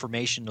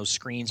information, those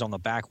screens on the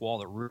back wall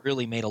that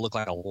really made it look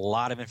like a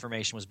lot of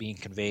information was being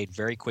conveyed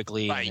very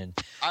quickly and in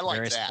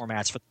various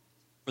formats for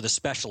the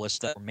specialists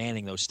that were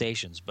manning those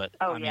stations. But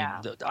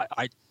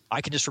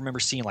I can just remember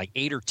seeing like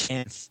 8 or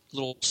 10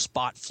 little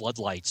spot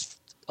floodlights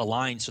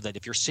aligned so that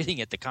if you're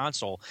sitting at the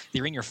console,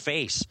 they're in your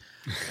face.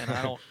 And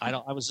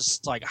I was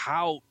just like,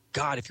 how,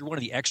 God, if you're one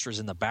of the extras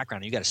in the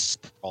background and you got to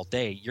sit all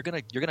day, you're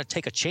gonna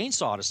take a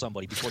chainsaw to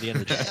somebody before the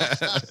end of the day.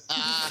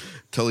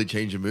 Totally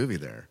change a movie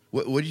there.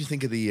 What did you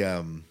think of the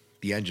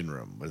engine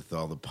room with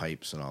all the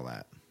pipes and all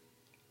that?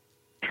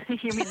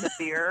 You mean the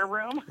beer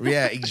room?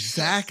 Yeah,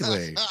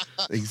 exactly.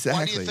 Exactly.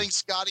 Why do you think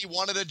Scotty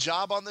wanted a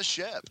job on the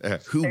ship?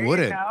 Who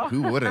wouldn't?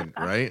 Who wouldn't,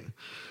 right?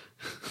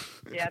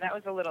 Yeah, that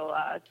was a little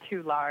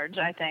too large,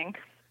 I think.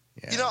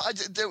 Yeah.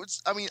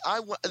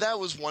 That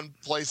was one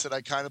place that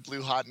I kind of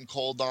blew hot and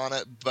cold on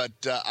it, but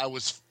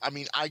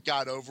I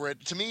got over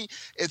it. To me,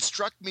 it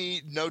struck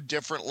me no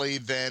differently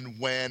than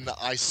when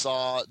I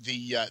saw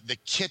the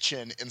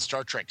kitchen in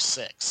Star Trek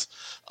VI.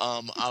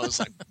 I was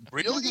like,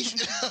 really?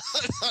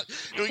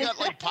 We got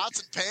like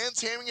pots and pans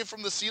hanging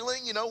from the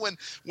ceiling.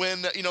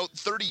 When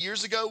 30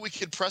 years ago we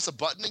could press a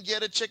button and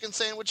get a chicken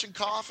sandwich and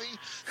coffee.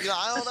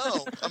 I don't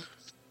know.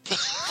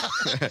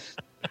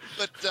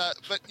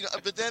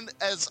 But then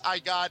as I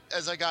got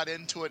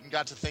into it and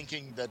got to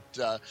thinking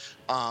that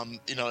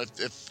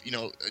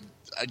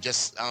I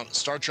guess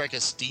Star Trek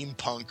is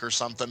steampunk or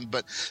something,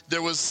 but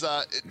there was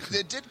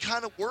it did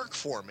kind of work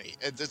for me.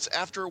 It's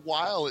after a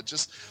while it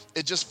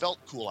just felt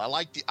cool. I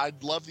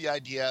love the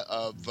idea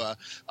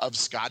of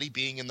Scotty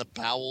being in the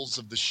bowels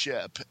of the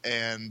ship,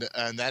 and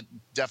that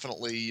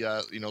definitely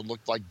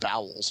looked like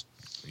bowels.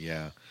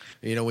 Yeah.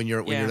 When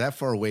you're that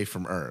far away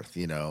from Earth,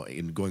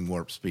 and going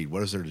warp speed,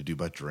 what is there to do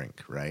but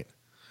drink, right?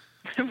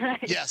 Right.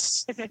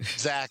 Yes,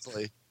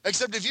 exactly.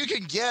 Except if you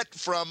can get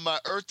from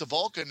Earth to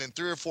Vulcan in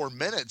 3 or 4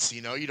 minutes,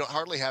 you don't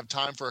hardly have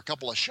time for a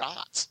couple of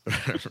shots.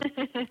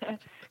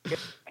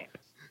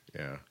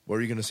 Yeah. What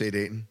were you going to say,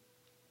 Dayton?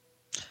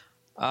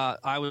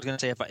 I was going to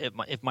say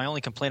if my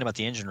only complaint about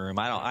the engine room,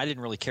 I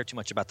didn't really care too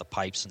much about the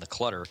pipes and the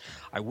clutter.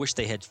 I wish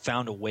they had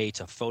found a way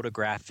to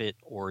photograph it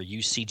or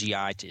use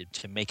CGI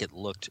to make it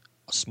look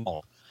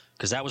small,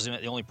 because that was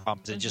the only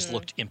problem. It just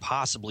looked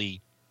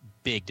impossibly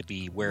big to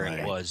be where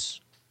it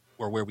was,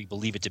 or where we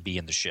believe it to be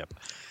in the ship.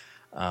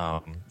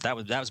 That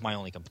was my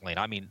only complaint.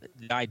 I mean,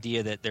 the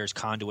idea that there's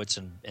conduits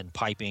and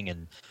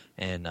piping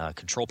and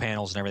control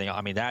panels and everything. I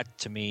mean, that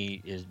to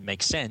me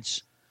makes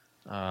sense.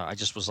 I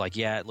just was like,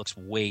 it looks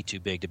way too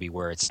big to be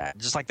where it's at.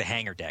 Just like the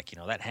hangar deck,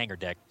 that hangar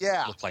deck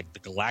looked like the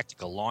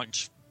Galactica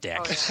launch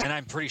deck, and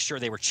I'm pretty sure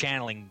they were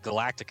channeling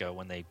Galactica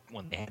when they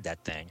had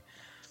that thing,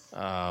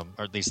 or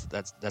at least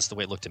that's the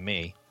way it looked to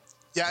me.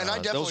 Yeah, and I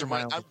definitely those are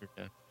my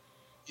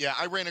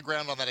I ran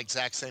aground on that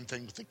exact same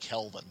thing with the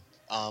Kelvin.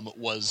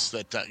 Was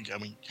that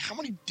how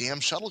many damn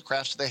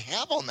shuttlecrafts do they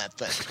have on that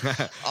thing?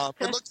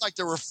 It looked like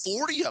there were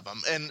 40 of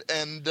them,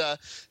 and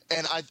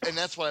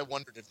that's what I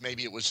wondered, if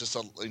maybe it was just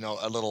a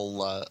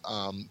little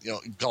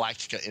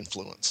Galactica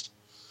influenced.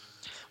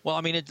 Well,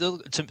 I mean,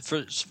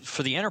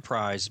 for the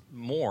Enterprise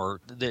more,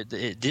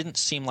 it didn't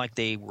seem like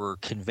they were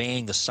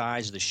conveying the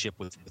size of the ship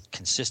with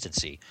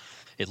consistency.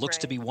 It looks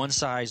to be one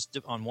size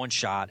on one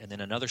shot, and then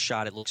another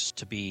shot it looks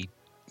to be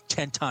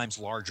 10 times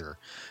larger,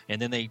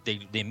 and then they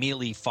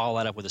immediately follow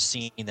that up with a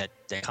scene that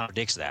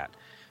contradicts that,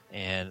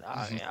 and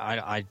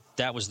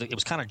it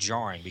was kind of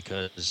jarring,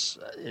 because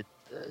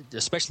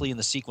especially in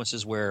the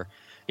sequences where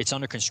it's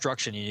under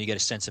construction and you get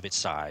a sense of its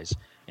size,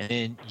 and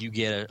then you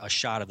get a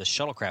shot of the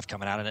shuttlecraft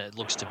coming out and it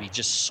looks to be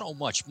just so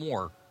much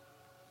more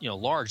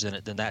large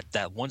than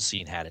that one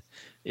scene had it.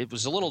 It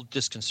was a little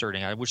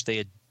disconcerting. I wish they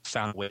had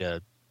found a way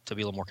to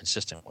be a little more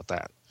consistent with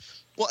that.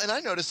 Well, and I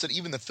noticed that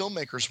even the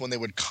filmmakers, when they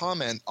would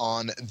comment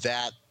on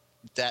that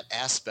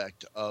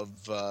aspect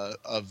of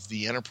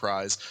the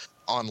Enterprise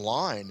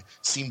online,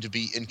 seemed to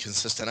be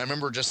inconsistent. I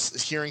remember just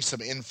hearing some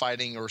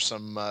infighting or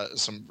some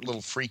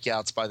little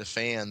freakouts by the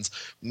fans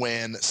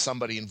when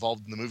somebody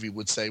involved in the movie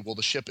would say, "Well,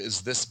 the ship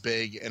is this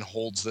big and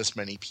holds this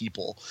many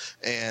people,"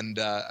 and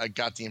I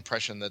got the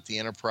impression that the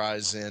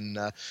Enterprise in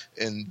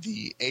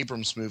the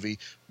Abrams movie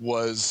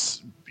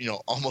was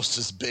almost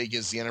as big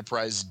as the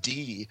Enterprise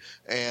D,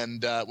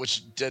 and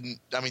which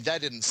that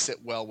didn't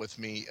sit well with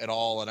me at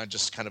all, and I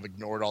just kind of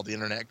ignored all the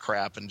internet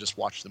crap and just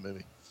watched the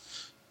movie.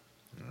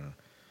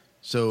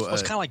 So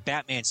it's kind of like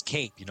Batman's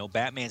cape.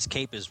 Batman's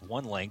cape is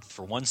one length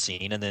for one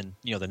scene, and then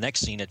the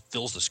next scene it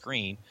fills the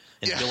screen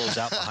and billows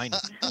out behind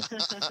it.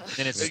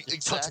 Then it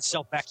tucks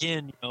itself back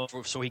in,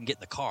 so he can get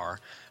in the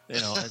car.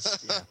 It's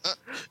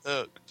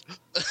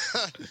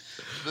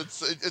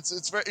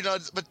very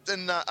But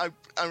then I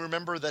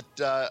remember that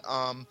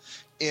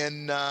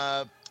in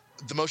the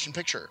motion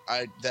picture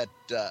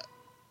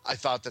I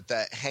thought that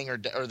that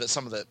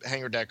some of the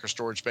hangar deck or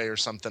storage bay or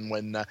something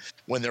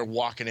when they're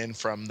walking in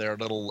from their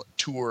little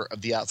tour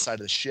of the outside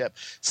of the ship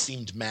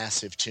seemed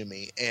massive to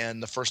me.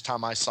 And the first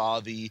time I saw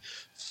the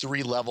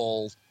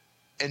 3-level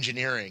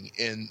engineering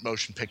in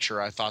motion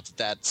picture, I thought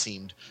that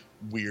seemed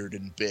weird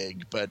and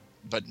big. But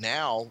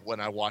now when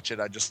I watch it,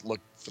 I just look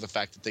for the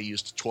fact that they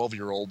used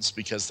 12-year-olds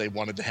because they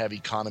wanted to have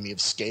economy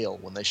of scale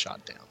when they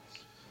shot down.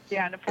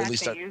 Yeah, and in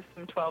fact, they used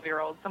some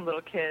 12-year-olds, some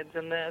little kids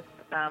in this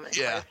in quite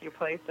a few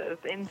places.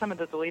 In some of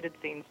the deleted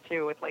scenes,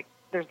 too, with, like,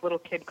 there's little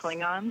kid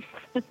Klingons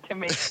to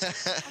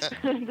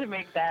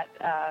make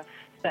that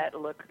set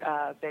look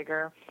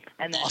bigger.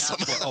 And then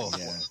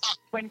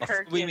when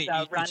Kirk is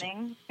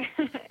running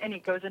and he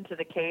goes into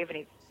the cave and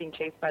he's being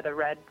chased by the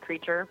red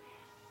creature,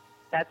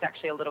 that's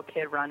actually a little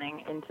kid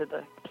running into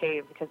the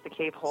cave because the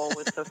cave hole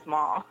was so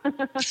small.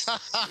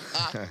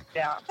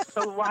 Yeah.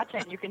 So watch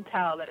it, and you can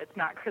tell that it's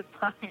not Chris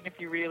Pine if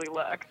you really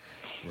look.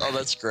 Right. Oh,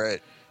 that's great.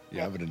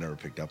 Yeah, I would have never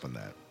picked up on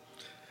that.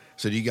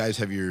 So do you guys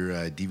have your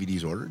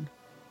DVDs ordered?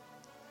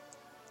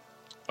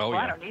 Oh, well,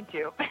 I don't need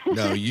to.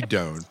 No, you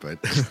don't, but...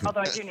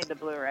 Although I do need the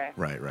Blu-ray.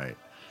 Right.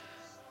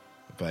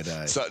 But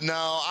so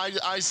no,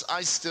 I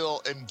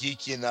still am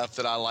geeky enough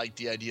that I like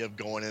the idea of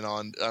going in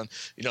on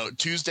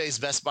Tuesday's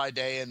Best Buy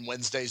Day and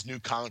Wednesday's New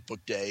Comic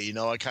Book Day. You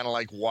know, I kind of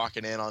like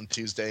walking in on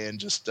Tuesday and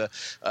just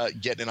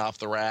getting it off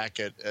the rack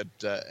at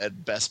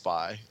Best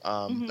Buy.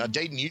 Now,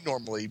 Dayton, you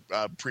normally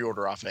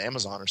pre-order off of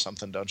Amazon or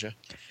something, don't you?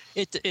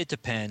 It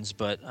depends,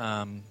 but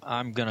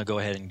I'm gonna go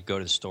ahead and go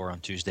to the store on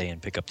Tuesday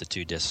and pick up the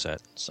 2-disc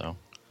set. So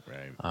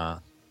right,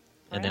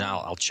 and then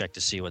I'll check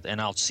to see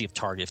I'll see if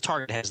Target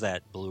has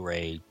that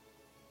Blu-ray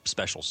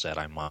special set.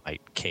 I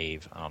might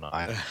cave. I don't know.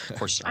 Of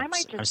course, I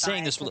might just I'm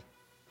saying this.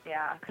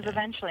 Because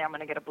eventually I'm going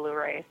to get a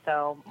Blu-ray,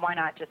 so why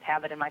not just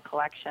have it in my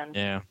collection?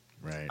 Yeah,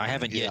 right. I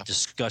haven't yet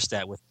discussed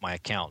that with my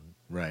accountant.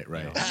 Right. You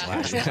know,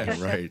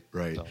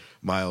 right. So,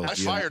 Miles, I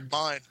fired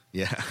mine.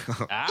 Yeah.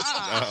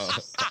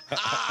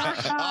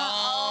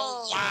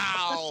 Oh,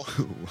 wow.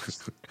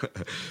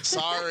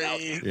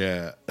 Sorry.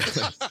 Yeah.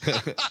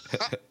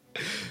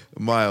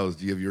 Miles,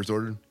 do you have yours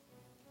ordered?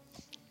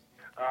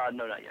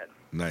 No, not yet.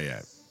 Not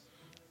yet.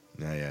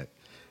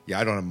 Yeah,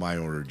 I don't have mine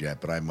ordered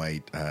yet, but I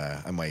might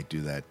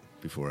do that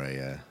before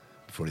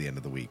the end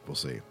of the week. We'll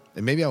see.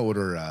 And maybe I'll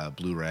order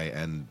Blu-ray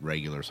and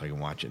regular so I can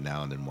watch it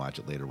now and then watch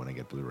it later when I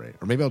get Blu-ray.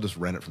 Or maybe I'll just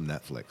rent it from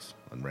Netflix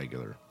on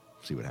regular,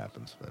 see what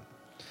happens. But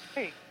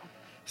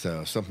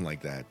so something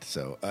like that.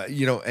 So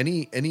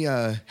any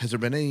has there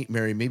been any,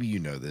 Mary? Maybe you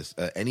know this.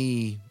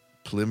 Any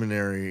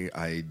preliminary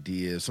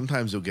ideas?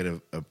 Sometimes you'll get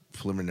a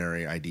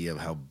preliminary idea of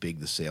how big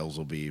the sales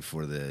will be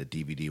for the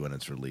DVD when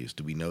it's released.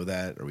 Do we know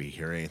that? Or we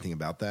hear anything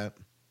about that?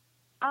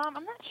 I'm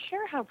not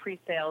sure how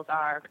pre-sales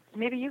are.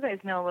 Maybe you guys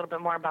know a little bit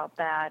more about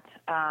that.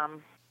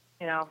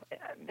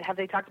 Have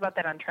they talked about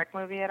that on Trek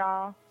Movie at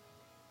all?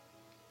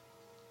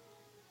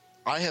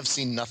 I have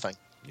seen nothing.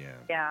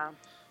 Yeah,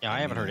 I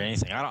haven't heard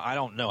anything. I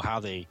don't know how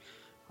they.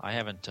 I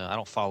haven't. I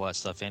don't follow that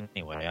stuff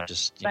anyway. I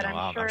just,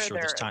 I'm sure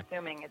they're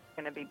assuming it's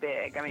going to be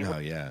big. I mean,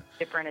 yeah.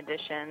 Different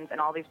editions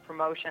and all these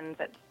promotions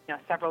at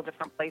several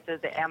different places.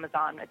 At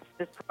Amazon, it's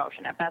this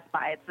promotion. At Best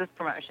Buy, it's this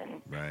promotion.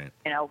 Right.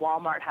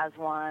 Walmart has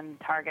one.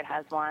 Target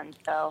has one.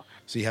 So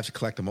you have to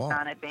collect them all.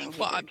 On it being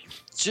huge.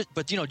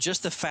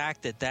 Just the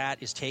fact that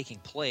is taking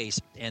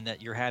place and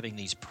that you're having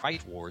these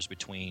price wars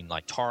between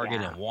like Target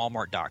and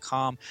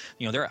Walmart.com.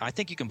 I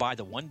think you can buy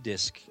the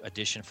 1-disc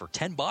edition for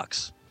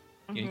 $10.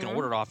 You can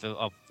order it off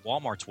of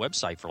Walmart's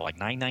website for like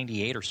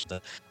 $9.98 or something.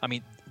 I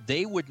mean,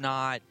 they would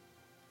not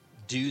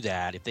do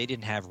that if they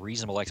didn't have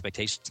reasonable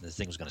expectations that the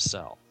thing was going to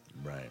sell.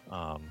 Right.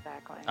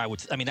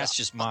 Exactly. That's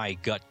just my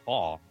gut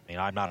call. I mean,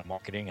 I'm not a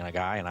marketing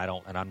guy, and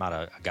I'm not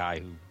a guy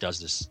who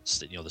does this,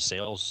 the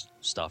sales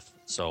stuff.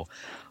 So,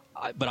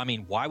 but I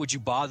mean, why would you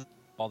bother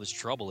all this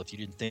trouble if you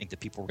didn't think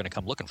that people were going to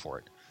come looking for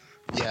it?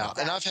 Yeah,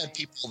 and I've had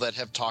people that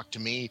have talked to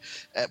me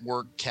at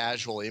work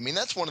casually. I mean,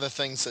 that's one of the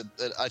things that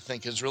I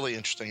think is really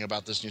interesting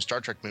about this new Star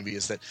Trek movie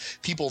is that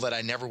people that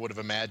I never would have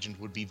imagined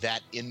would be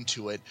that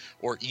into it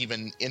or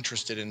even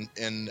interested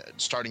in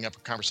starting up a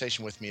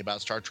conversation with me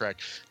about Star Trek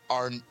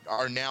are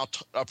now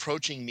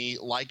approaching me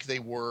like they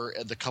were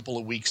the couple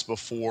of weeks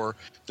before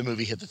the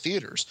movie hit the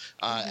theaters,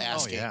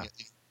 asking.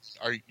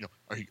 Are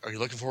you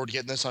looking forward to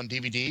getting this on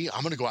DVD?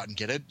 I'm going to go out and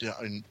get it.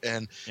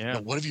 And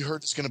what have you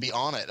heard is going to be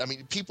on it? I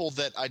mean, people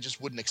that I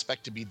just wouldn't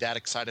expect to be that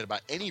excited about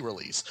any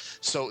release.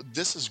 So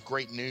this is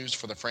great news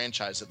for the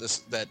franchise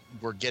that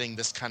we're getting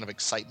this kind of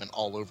excitement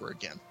all over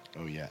again.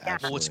 Oh yeah, absolutely.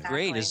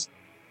 Well,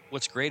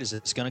 what's great is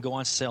it's going to go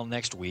on sale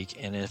next week,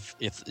 and if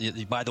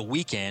by the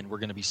weekend we're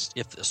going to be,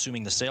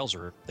 assuming the sales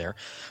are there,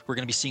 we're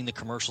going to be seeing the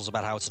commercials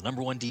about how it's the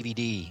 #1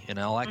 DVD and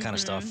all that kind of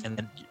stuff. And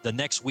then the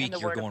next week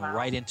you're going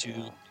right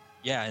into.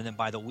 Yeah, and then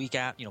by the week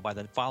by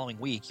the following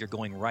week, you're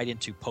going right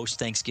into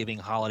post-Thanksgiving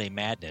holiday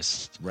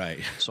madness.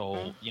 Right.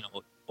 So,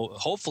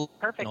 hopefully,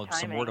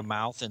 some word of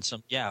mouth and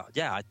some,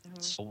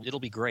 so it'll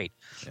be great.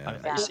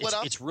 Yeah.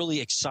 It's really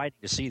exciting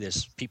to see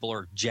this. People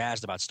are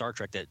jazzed about Star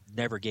Trek that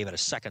never gave it a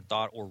second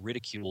thought or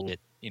ridiculed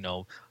it,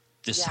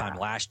 this time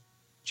last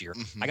year.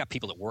 I got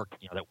people at work,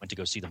 that went to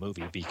go see the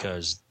movie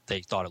because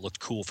they thought it looked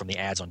cool from the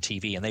ads on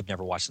TV, and they've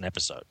never watched an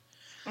episode.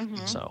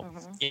 So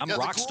I'm a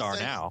rock star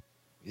now.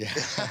 Yeah.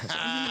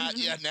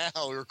 Yeah, now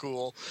we're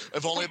cool.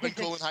 If only I'd been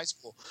cool in high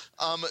school.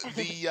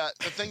 The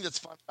thing that's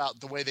fun about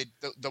the way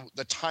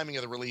the timing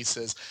of the release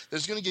is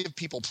there's going to give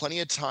people plenty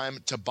of time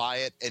to buy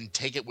it and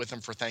take it with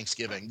them for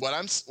Thanksgiving. What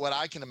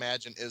I can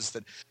imagine is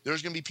that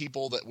there's going to be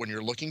people that when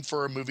you're looking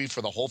for a movie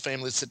for the whole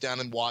family to sit down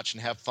and watch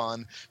and have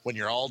fun, when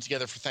you're all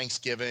together for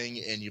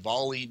Thanksgiving and you've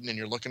all eaten and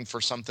you're looking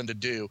for something to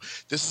do,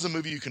 this is a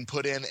movie you can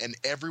put in and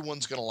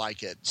everyone's going to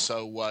like it.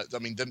 So,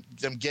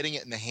 them getting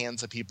it in the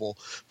hands of people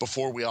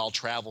before we all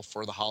travel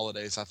for the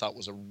holidays, I thought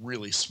was a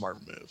really smart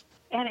move.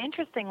 And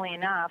interestingly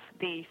enough,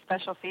 the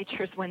special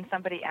features, when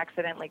somebody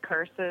accidentally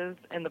curses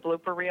in the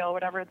blooper reel or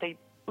whatever, they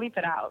bleep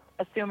it out,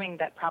 assuming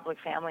that probably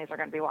families are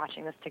going to be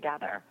watching this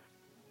together.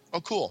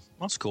 Oh, cool.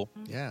 That's cool.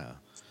 Yeah.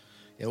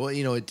 Yeah, well,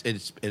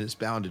 it's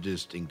bound to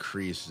just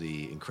increase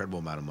the incredible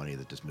amount of money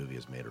that this movie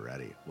has made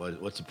already.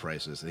 What's the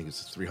price of this? I think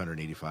it's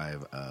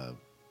 $385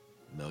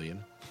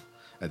 million.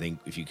 I think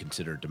if you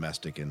consider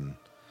domestic and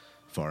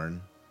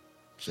foreign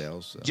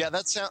sales. So. Yeah,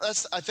 that's.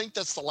 I think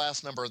that's the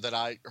last number that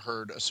I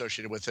heard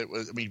associated with it.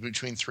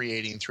 Between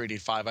 380 and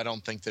 385. I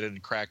don't think that it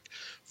had cracked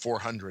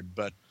 400,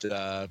 but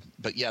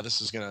yeah, this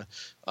is going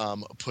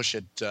to push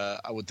it.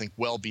 I would think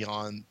well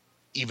beyond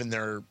even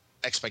their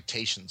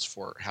expectations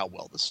for how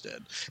well this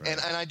did. Right.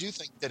 And I do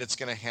think that it's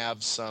going to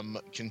have some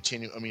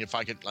if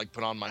I could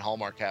put on my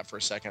Hallmark hat for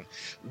a second,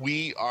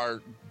 we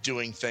are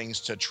doing things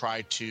to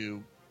try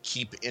to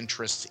keep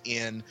interest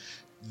in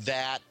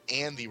that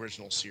and the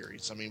original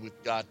series. We've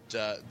got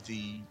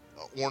the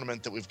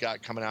ornament that we've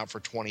got coming out for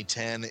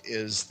 2010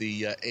 is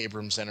the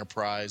Abrams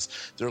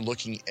Enterprise. They're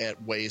looking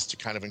at ways to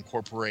kind of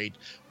incorporate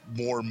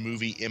more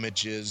movie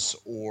images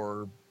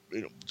or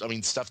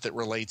stuff that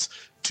relates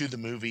to the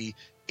movie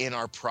in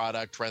our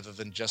product rather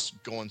than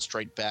just going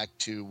straight back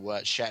to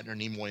Shatner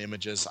Nimoy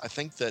images. I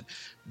think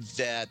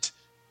that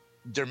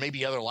there may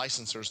be other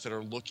licensors that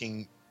are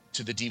looking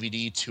to the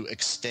DVD to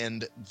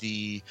extend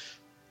the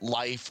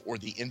life or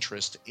the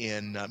interest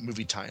in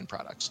movie tie-in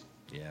products.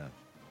 Yeah.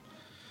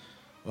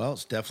 Well,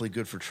 it's definitely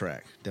good for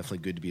Trek. Definitely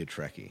good to be a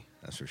Trekkie.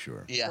 That's for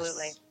sure. Yes.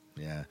 Absolutely.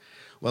 Yeah.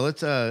 Well,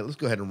 let's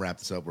go ahead and wrap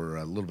this up. We're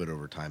a little bit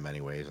over time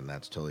anyways, and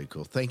that's totally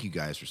cool. Thank you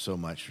guys so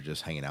much for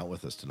just hanging out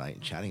with us tonight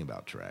and chatting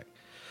about Trek.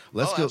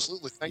 Let's go.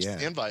 Absolutely. Thanks for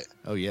the invite.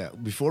 Oh, yeah.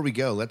 Before we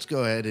go, let's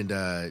go ahead and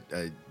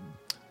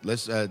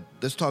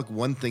let's talk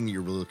one thing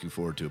you're really looking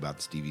forward to about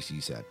this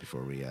DVC set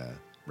before we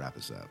wrap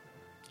this up.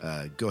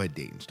 Go ahead,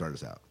 Dayton. Start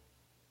us out.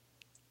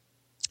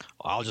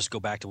 I'll just go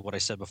back to what I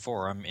said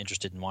before. I'm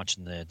interested in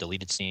watching the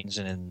deleted scenes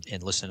and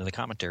listening to the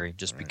commentary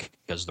just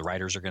because the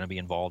writers are going to be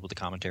involved with the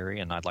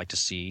commentary, and I'd like to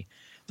see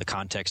the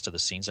context of the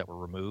scenes that were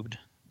removed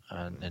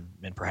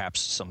and perhaps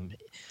some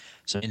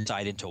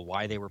insight into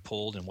why they were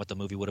pulled and what the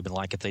movie would have been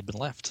like if they'd been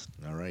left.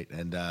 All right.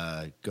 And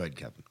go ahead,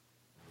 Kevin.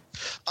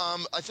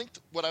 I think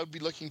what I would be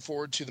looking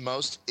forward to the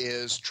most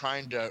is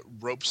trying to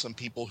rope some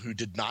people who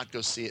did not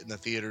go see it in the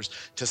theaters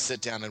to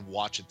sit down and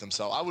watch it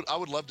themselves. I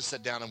would love to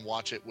sit down and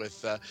watch it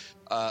with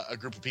a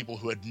group of people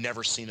who had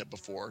never seen it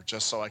before,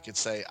 just so I could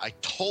say, I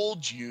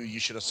told you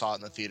should have saw it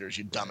in the theaters,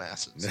 you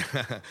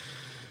dumbasses.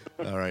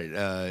 All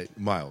right.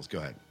 Miles, go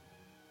ahead.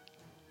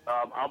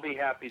 I'll be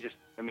happy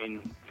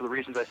for the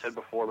reasons I said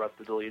before about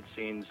the deleted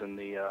scenes and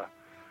the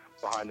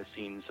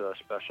behind-the-scenes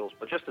specials,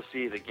 but just to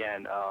see it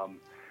again.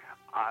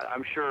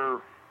 I'm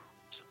sure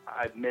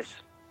I've missed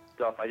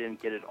stuff. I didn't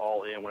get it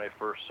all in when I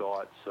first saw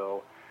it,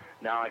 so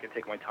now I can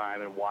take my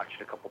time and watch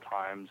it a couple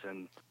times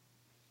and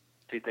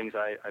see things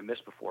I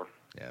missed before.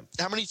 Yeah.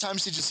 How many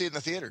times did you see it in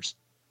the theaters?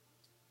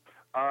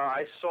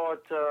 I saw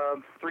it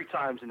 3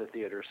 times in the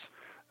theaters.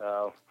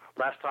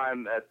 Last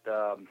time at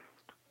I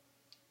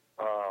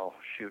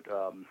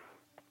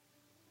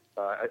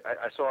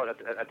saw it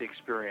at the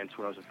Experience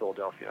when I was in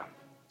Philadelphia.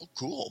 Oh,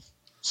 cool.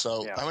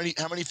 So yeah.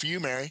 How many for you,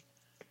 Mary?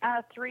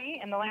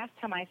 3, and the last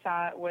time I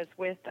saw it was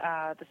with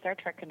the Star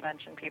Trek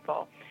convention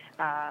people.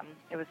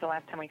 It was the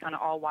last time we kind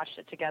of all watched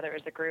it together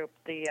as a group.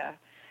 The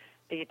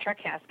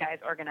TrekCast guys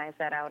organized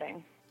that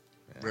outing.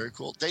 Yeah. Very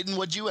cool. Dayton,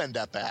 what'd you end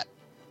up at?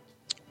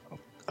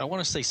 I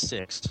want to say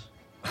 6.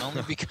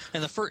 Only because,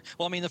 and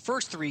the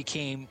first 3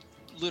 came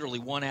literally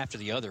one after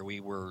the other. We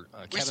Kevin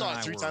saw and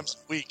it 3 times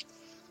a week.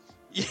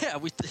 Yeah,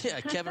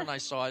 Kevin and I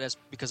saw it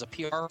because a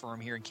PR firm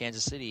here in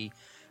Kansas City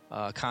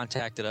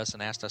contacted us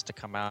and asked us to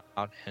come out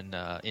and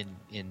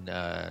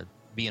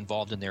be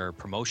involved in their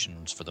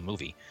promotions for the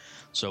movie.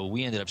 So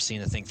we ended up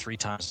seeing the thing 3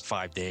 times in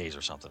 5 days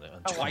or something,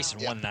 twice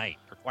in one night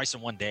or twice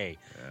in one day.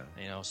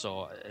 Yeah.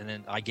 So and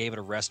then I gave it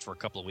a rest for a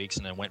couple of weeks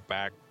and then went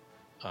back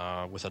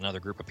with another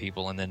group of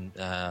people, and then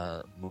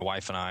my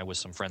wife and I with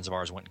some friends of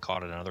ours went and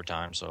caught it another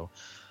time. So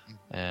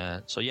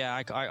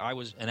yeah, I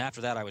was, and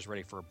after that I was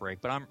ready for a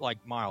break. But I'm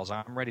like Miles,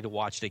 I'm ready to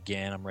watch it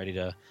again. I'm ready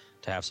to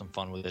have some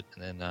fun with it,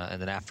 and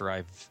then after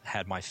I've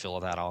had my fill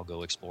of that, I'll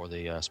go explore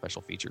the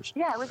special features.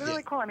 Yeah, it was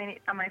really cool. I mean,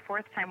 on my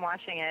 4th time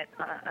watching it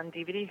on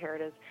DVD, here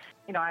it is.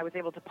 I was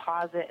able to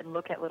pause it and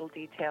look at little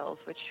details,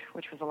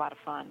 which was a lot of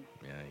fun.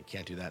 Yeah, you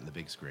can't do that in the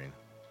big screen.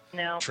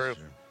 No. True.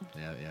 Sure.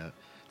 Yeah.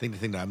 I think the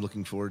thing that I'm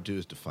looking forward to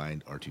is to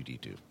find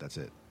R2-D2. That's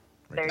it.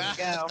 There you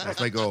go. That's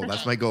my goal.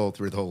 That's my goal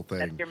through the whole thing.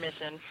 That's your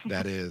mission.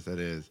 That is.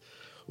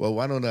 Well,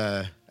 why don't,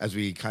 as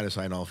we kind of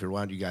sign off here,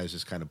 why don't you guys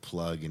just kind of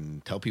plug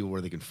and tell people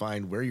where they can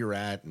find where you're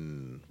at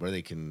and where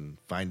they can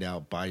find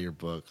out, buy your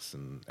books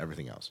and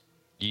everything else.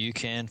 You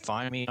can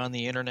find me on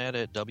the internet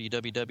at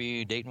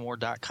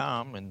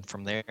www.daytonwar.com, and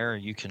from there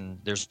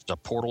there's a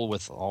portal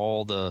with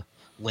all the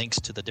links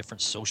to the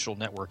different social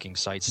networking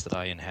sites that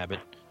I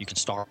inhabit. You can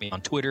stalk me on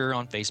Twitter,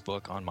 on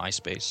Facebook, on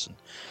MySpace, and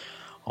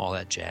all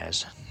that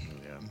jazz.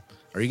 Yeah.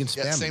 Or you can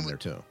spam me there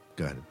too.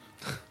 Go ahead.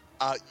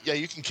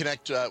 You can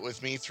connect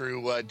with me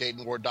through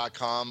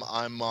DaytonWard.com.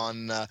 I'm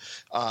on,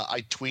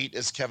 I tweet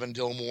as Kevin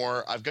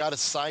Dilmore. I've got a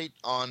site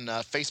on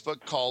Facebook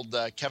called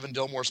Kevin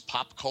Dilmore's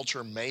Pop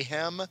Culture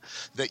Mayhem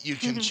that you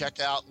can check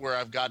out, where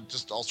I've got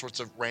just all sorts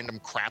of random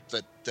crap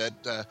that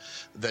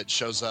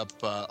shows up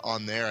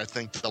on there. I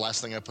think the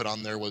last thing I put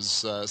on there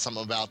was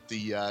something about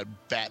the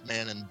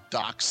Batman and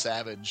Doc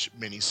Savage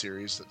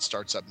miniseries that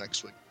starts up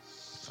next week.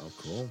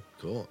 Oh,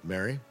 cool.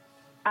 Mary?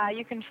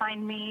 You can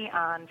find me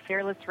on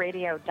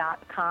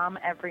fearlessradio.com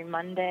every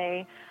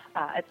Monday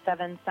at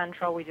 7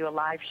 Central. We do a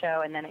live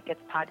show, and then it gets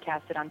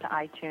podcasted onto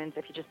iTunes.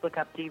 If you just look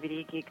up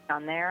DVD Geeks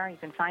on there, you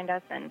can find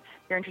us. And if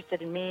you're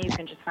interested in me, you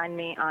can just find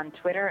me on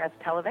Twitter as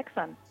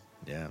Televixen.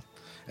 Yeah.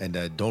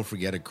 And don't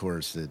forget, of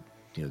course, that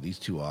these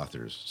two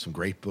authors, some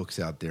great books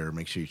out there.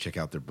 Make sure you check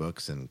out their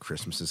books, and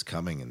Christmas is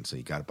coming, and so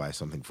you got to buy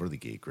something for the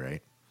geek,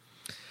 right?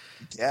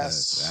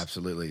 Yes.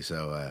 Absolutely.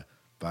 So,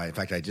 in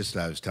fact, I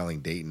was telling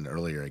Dayton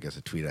earlier, I guess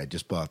a tweet, I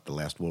just bought The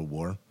Last World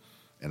War,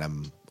 and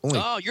I'm only...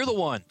 Oh, you're the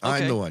one.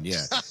 I'm the one, yeah.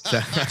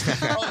 Stop.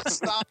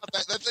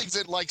 That thing's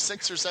in like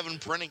 6 or 7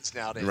 printings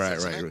nowadays.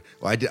 Right.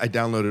 Well, I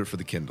downloaded it for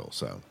the Kindle,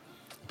 so...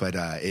 But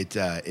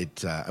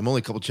I'm only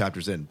a couple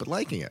chapters in, but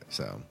liking it,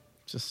 so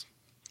just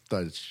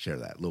thought I'd share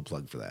that. A little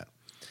plug for that.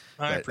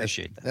 I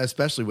appreciate that.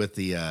 Especially with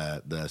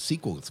the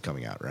sequel that's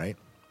coming out, right?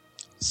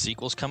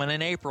 Sequel's coming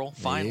in April,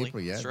 finally.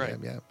 April, yeah, that's right.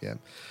 Yeah.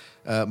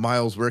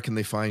 Miles, where can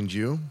they find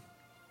you?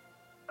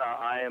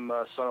 I am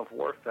Son of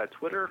Worf at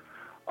Twitter.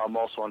 I'm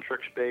also on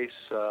TrickSpace,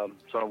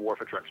 Son of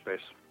Worf at TrickSpace.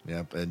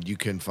 Yep, and you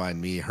can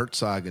find me,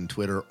 Herzog, on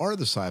Twitter, or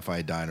the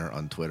Sci-Fi Diner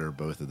on Twitter.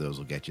 Both of those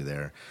will get you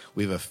there.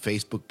 We have a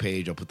Facebook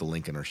page. I'll put the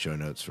link in our show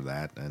notes for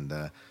that. And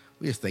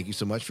we just thank you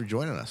so much for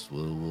joining us.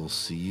 We'll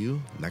see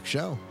you next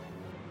show.